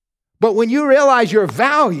 But when you realize your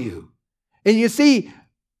value, and you see,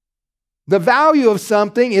 the value of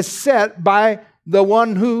something is set by the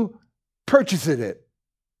one who purchases it.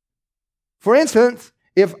 For instance,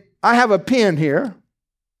 if I have a pen here,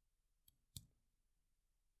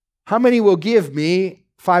 how many will give me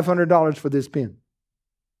 $500 for this pen?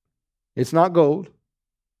 It's not gold.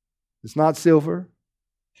 It's not silver.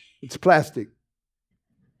 It's plastic.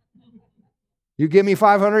 You give me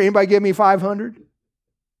 $500? Anybody give me $500?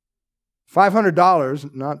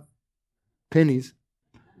 $500, not pennies.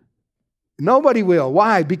 Nobody will.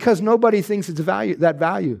 Why? Because nobody thinks it's has that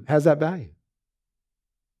value.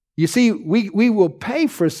 You see, we will pay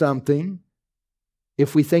for something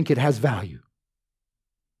if we think it has value.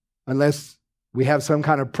 Unless we have some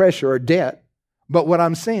kind of pressure or debt. But what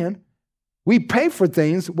I'm saying, we pay for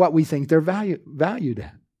things what we think they're valued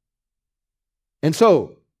at. And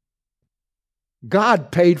so,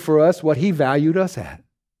 God paid for us what He valued us at.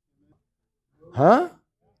 Huh?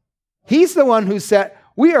 He's the one who said,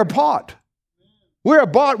 we are bought. We are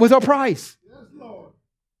bought with a price.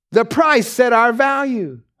 The price set our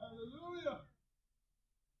value.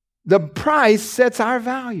 The price sets our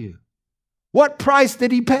value. What price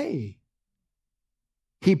did He pay?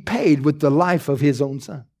 He paid with the life of His own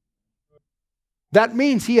Son. That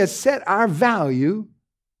means He has set our value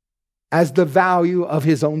as the value of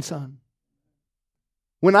His own Son.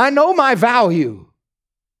 When I know my value,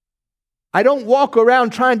 I don't walk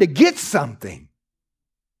around trying to get something.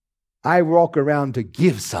 I walk around to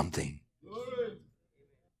give something.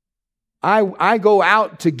 I go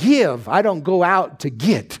out to give. I don't go out to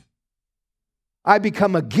get. I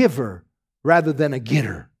become a giver rather than a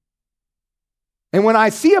getter. And when I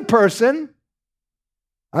see a person,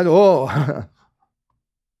 I go, oh.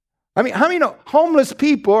 I mean, how many know homeless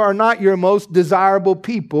people are not your most desirable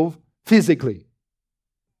people physically?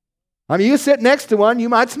 I mean, you sit next to one, you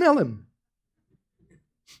might smell him.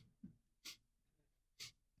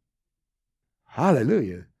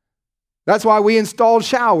 Hallelujah. That's why we installed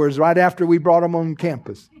showers right after we brought them on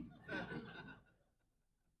campus.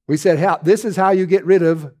 We said, this is how you get rid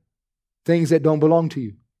of things that don't belong to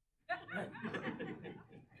you.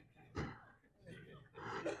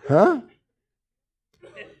 Huh?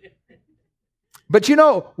 But you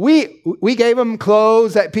know, we gave them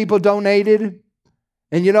clothes that people donated.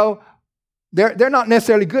 And you know, they're not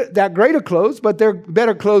necessarily that great of clothes, but they're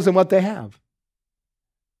better clothes than what they have.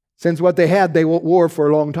 since what they had, they wore for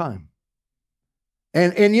a long time.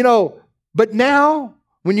 And you know, but now,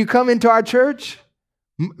 when you come into our church,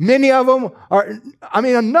 many of them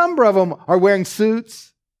a number of them are wearing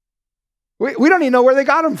suits. We don't even know where they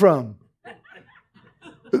got them from.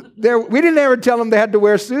 We didn't ever tell them they had to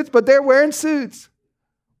wear suits, but they're wearing suits.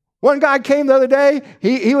 One guy came the other day,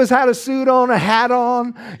 he had a suit on, a hat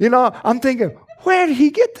on. You know, I'm thinking, where did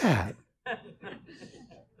he get that?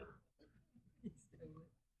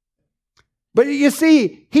 But you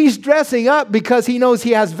see, he's dressing up because he knows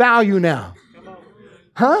he has value now.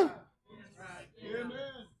 Huh?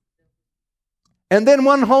 And then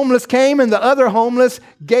one homeless came and the other homeless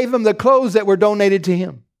gave him the clothes that were donated to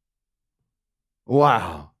him.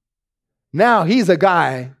 Wow. Now he's a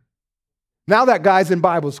guy. Now that guy's in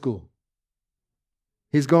Bible school.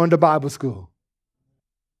 He's going to Bible school.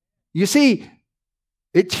 You see,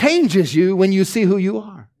 it changes you when you see who you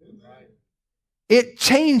are. It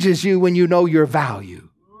changes you when you know your value.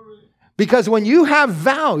 Because when you have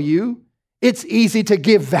value, it's easy to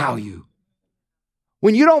give value.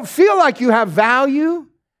 When you don't feel like you have value,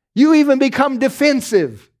 you even become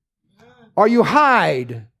defensive. Or you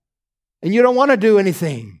hide and you don't want to do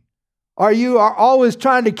anything. Or you are always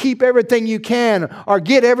trying to keep everything you can or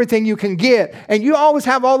get everything you can get. And you always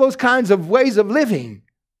have all those kinds of ways of living.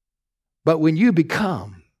 But when you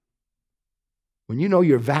know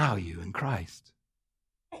your value in Christ,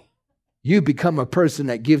 you become a person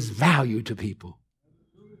that gives value to people.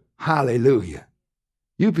 Hallelujah.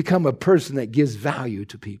 You become a person that gives value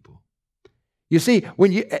to people. You see,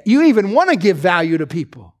 when you even want to give value to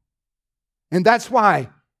people. And that's why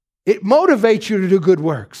it motivates you to do good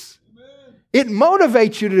works. It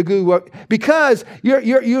motivates you to do good work because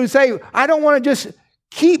you say, I don't want to just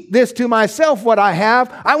keep this to myself, what I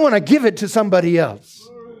have. I want to give it to somebody else.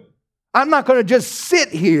 I'm not going to just sit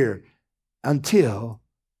here until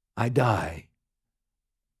I die.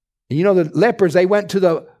 And you know, the lepers, they went to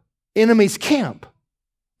the enemy's camp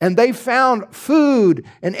and they found food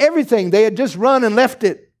and everything. They had just run and left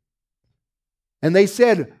it. And they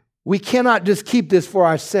said, we cannot just keep this for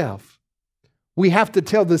ourselves. We have to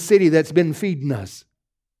tell the city that's been feeding us.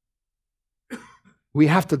 We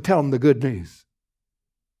have to tell them the good news.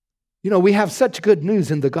 You know, we have such good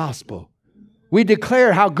news in the gospel. We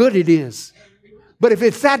declare how good it is. But if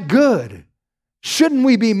it's that good, shouldn't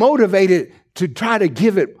we be motivated to try to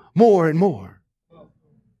give it more and more?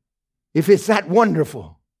 If it's that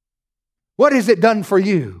wonderful, what has it done for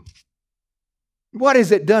you? What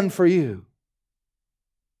has it done for you?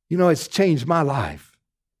 You know, it's changed my life.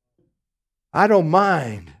 I don't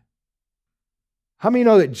mind. How many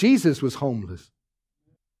know that Jesus was homeless?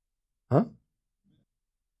 Huh?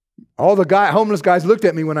 All the homeless guys looked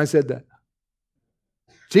at me when I said that.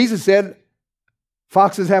 Jesus said,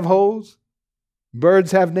 foxes have holes,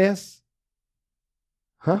 birds have nests.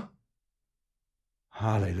 Huh?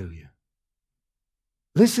 Hallelujah.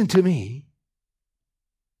 Listen to me.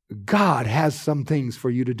 God has some things for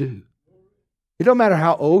you to do. It don't matter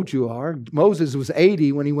how old you are. Moses was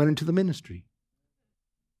 80 when he went into the ministry.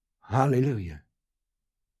 Hallelujah.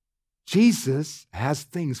 Jesus has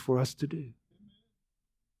things for us to do.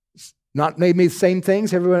 Not maybe the same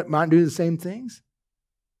things. Everyone might do the same things.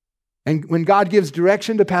 And when God gives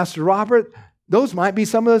direction to Pastor Robert, those might be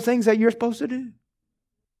some of the things that you're supposed to do.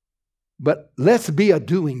 But let's be a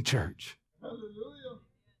doing church.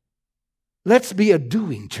 Let's be a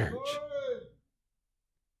doing church.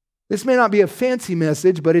 This may not be a fancy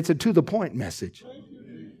message, but it's a to the point message.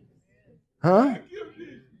 Huh?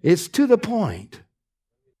 It's to the point.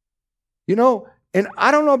 You know, and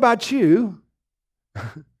I don't know about you.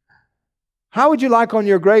 How would you like on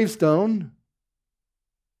your gravestone,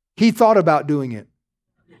 he thought about doing it?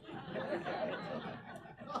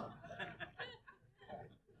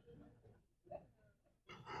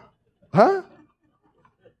 Huh?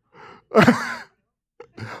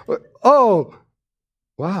 Oh,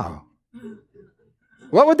 wow.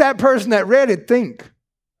 What would that person that read it think?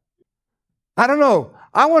 I don't know.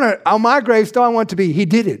 On my gravestone, I want to be, he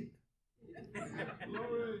did it.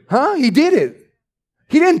 Huh? He did it.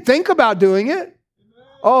 He didn't think about doing it.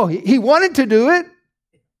 Oh, he wanted to do it.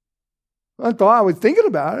 I thought I was thinking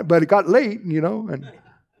about it, but it got late, you know. And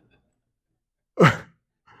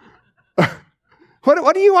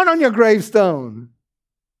what do you want on your gravestone?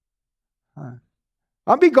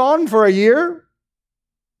 I'll be gone for a year.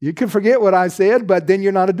 You can forget what I said, but then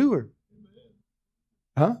you're not a doer.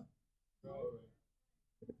 Huh?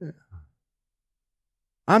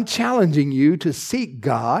 I'm challenging you to seek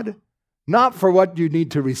God, not for what you need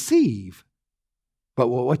to receive, but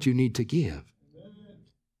what you need to give.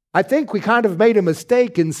 I think we kind of made a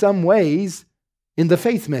mistake in some ways in the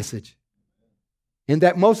faith message. In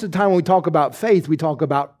that most of the time when we talk about faith, we talk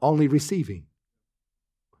about only receiving.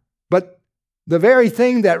 But the very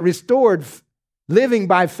thing that restored living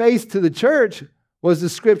by faith to the church was the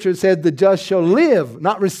scripture that said the just shall live,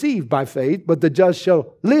 not receive by faith, but the just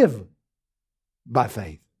shall live by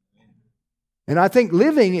faith. And I think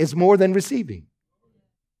living is more than receiving.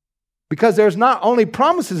 Because there's not only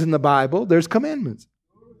promises in the Bible, there's commandments.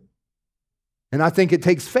 And I think it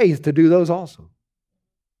takes faith to do those also.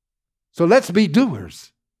 So let's be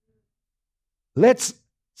doers. Let's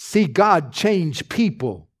see God change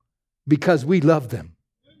people because we love them.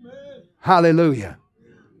 Amen. Hallelujah.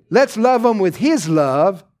 Let's love them with His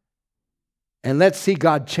love, and let's see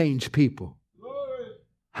God change people. Glory.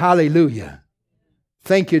 Hallelujah.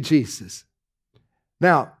 Thank you, Jesus.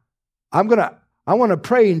 Now, I want to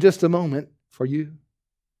pray in just a moment for you.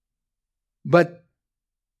 But,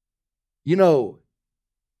 you know,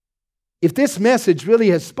 if this message really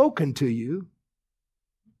has spoken to you,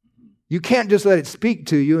 you can't just let it speak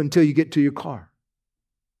to you until you get to your car.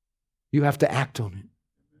 You have to act on it.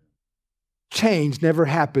 Change never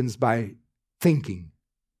happens by thinking.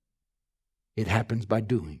 It happens by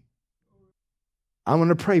doing. I want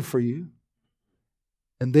to pray for you.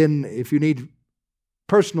 And then if you need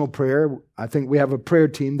personal prayer, I think we have a prayer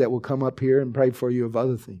team that will come up here and pray for you of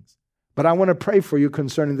other things. But I want to pray for you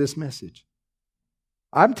concerning this message.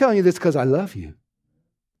 I'm telling you this because I love you.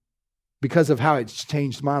 Because of how it's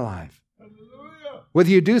changed my life. Hallelujah. Whether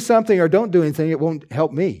you do something or don't do anything, it won't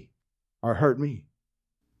help me or hurt me.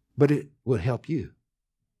 But it will help you.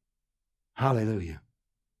 Hallelujah.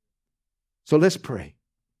 So let's pray.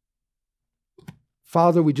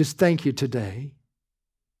 Father, we just thank you today.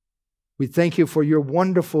 We thank you for your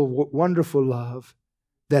wonderful, wonderful love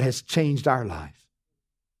that has changed our life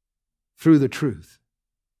through the truth.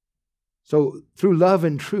 So through love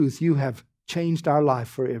and truth, you have changed our life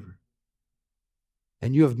forever.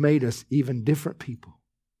 And you have made us even different people.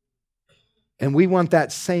 And we want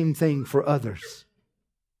that same thing for others.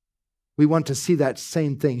 We want to see that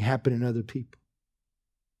same thing happen in other people.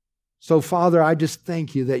 So, Father, I just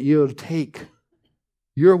thank you that you'll take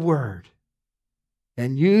your word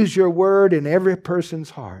and use your word in every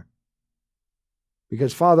person's heart.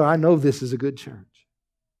 Because, Father, I know this is a good church.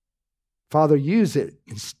 Father, use it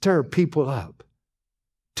and stir people up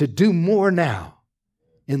to do more now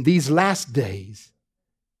in these last days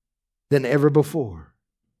than ever before.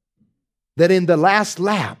 That in the last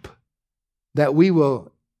lap, that we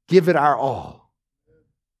will give it our all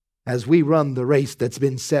as we run the race that's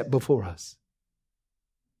been set before us.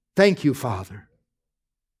 Thank you, Father.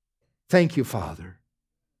 Thank you, Father.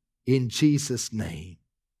 In Jesus' name.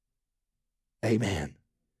 Amen.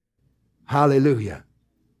 Hallelujah.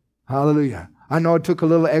 Hallelujah. I know it took a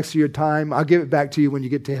little extra of your time. I'll give it back to you when you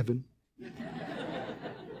get to heaven.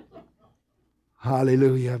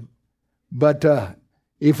 Hallelujah. But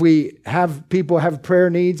if we have people have prayer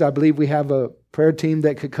needs, I believe we have a prayer team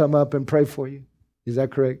that could come up and pray for you. Is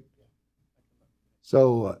that correct?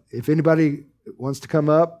 So if anybody wants to come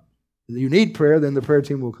up, you need prayer, then the prayer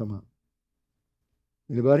team will come up.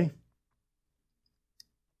 Anybody?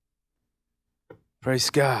 Praise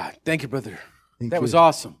God. Thank you, brother. Thank that you. was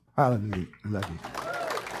awesome. Hallelujah. I love you.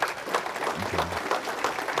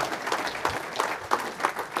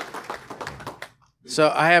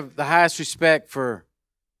 So I have the highest respect for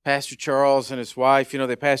Pastor Charles and his wife. You know,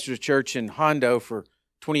 they pastored a church in Hondo for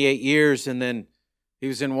 28 years, and then he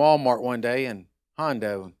was in Walmart one day in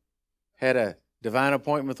Hondo, had a divine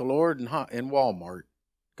appointment with the Lord in Walmart.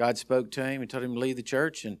 God spoke to him and told him to leave the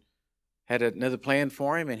church and had another plan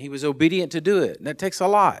for him, and he was obedient to do it. And that takes a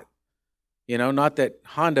lot. You know, not that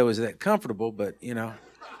Hondo is that comfortable, but, you know,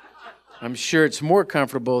 I'm sure it's more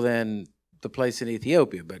comfortable than the place in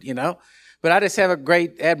Ethiopia, but, you know. But I just have a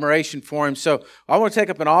great admiration for him. So I want to take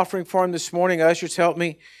up an offering for him this morning. Ushers, help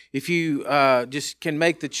me. If you just can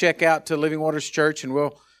make the check out to Living Waters Church, and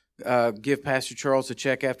we'll give Pastor Charles a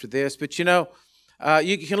check after this. But, you know,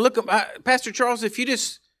 you can look up, Pastor Charles, if you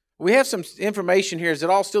just, we have some information here. Is it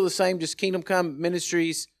all still the same? Just Kingdom Come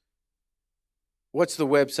Ministries. What's the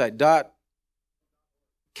website?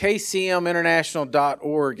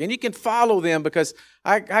 KCMinternational.org. And you can follow them because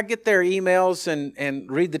I get their emails and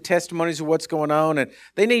read the testimonies of what's going on. And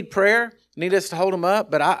they need prayer, need us to hold them up.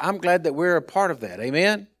 But I'm glad that we're a part of that.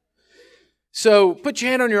 Amen? So put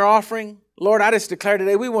your hand on your offering. Lord, I just declare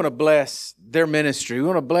today we want to bless their ministry. We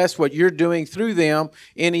want to bless what you're doing through them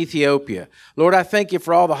in Ethiopia. Lord, I thank you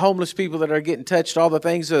for all the homeless people that are getting touched, all the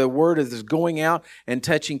things that the word is going out and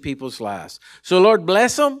touching people's lives. So, Lord,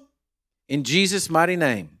 bless them. In Jesus' mighty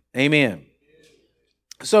name, amen.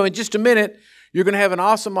 So in just a minute, you're going to have an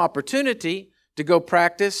awesome opportunity to to go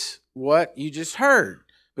practice what you just heard.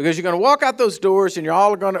 Because you're going to walk out those doors and we're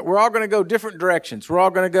all going to go different directions. We're all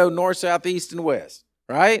going to go north, south, east, and west,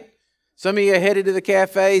 right? Some of you are headed to the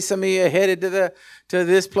cafe. Some of you are headed to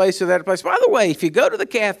this place or that place. By the way, if you go to the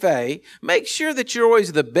cafe, make sure that you're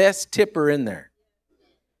always the best tipper in there.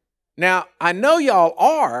 Now, I know y'all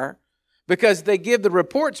are because they give the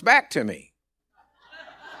reports back to me.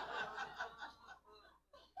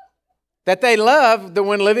 That they love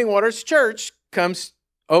when Living Waters Church comes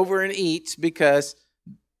over and eats because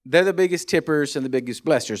they're the biggest tippers and the biggest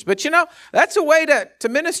blessers. But that's a way to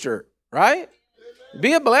minister, right?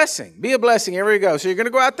 Be a blessing. Be a blessing everywhere you go. So you're going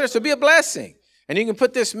to go out there, so be a blessing. And you can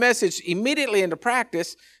put this message immediately into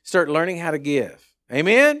practice, start learning how to give.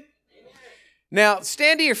 Amen? Now,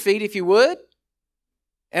 stand to your feet if you would.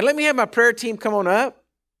 And let me have my prayer team come on up.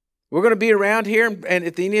 We're going to be around here. And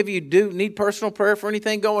if any of you do need personal prayer for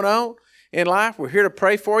anything going on in life, we're here to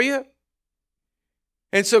pray for you.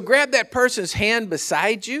 And so grab that person's hand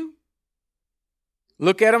beside you.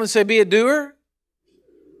 Look at them and say, be a doer.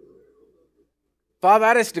 Father,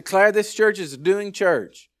 I just declare this church is a doing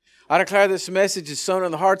church. I declare this message is sown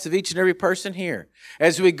in the hearts of each and every person here.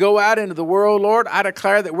 As we go out into the world, Lord, I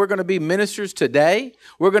declare that we're going to be ministers today.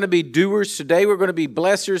 We're going to be doers today. We're going to be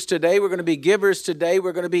blessers today. We're going to be givers today.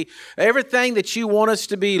 We're going to be everything that you want us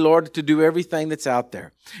to be, Lord, to do everything that's out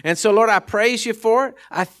there. And so, Lord, I praise you for it.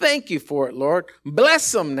 I thank you for it, Lord. Bless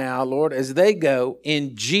them now, Lord, as they go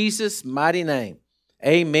in Jesus' mighty name.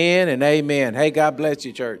 Amen and amen. Hey, God bless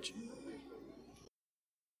you, church.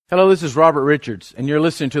 Hello, this is Robert Richards, and you're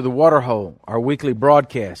listening to The Waterhole, our weekly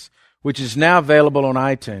broadcast, which is now available on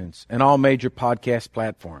iTunes and all major podcast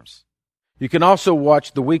platforms. You can also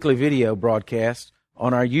watch the weekly video broadcast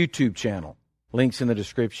on our YouTube channel. Links in the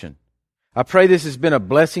description. I pray this has been a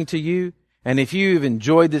blessing to you, and if you've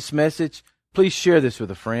enjoyed this message, please share this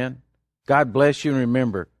with a friend. God bless you, and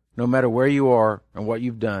remember, no matter where you are and what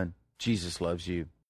you've done, Jesus loves you.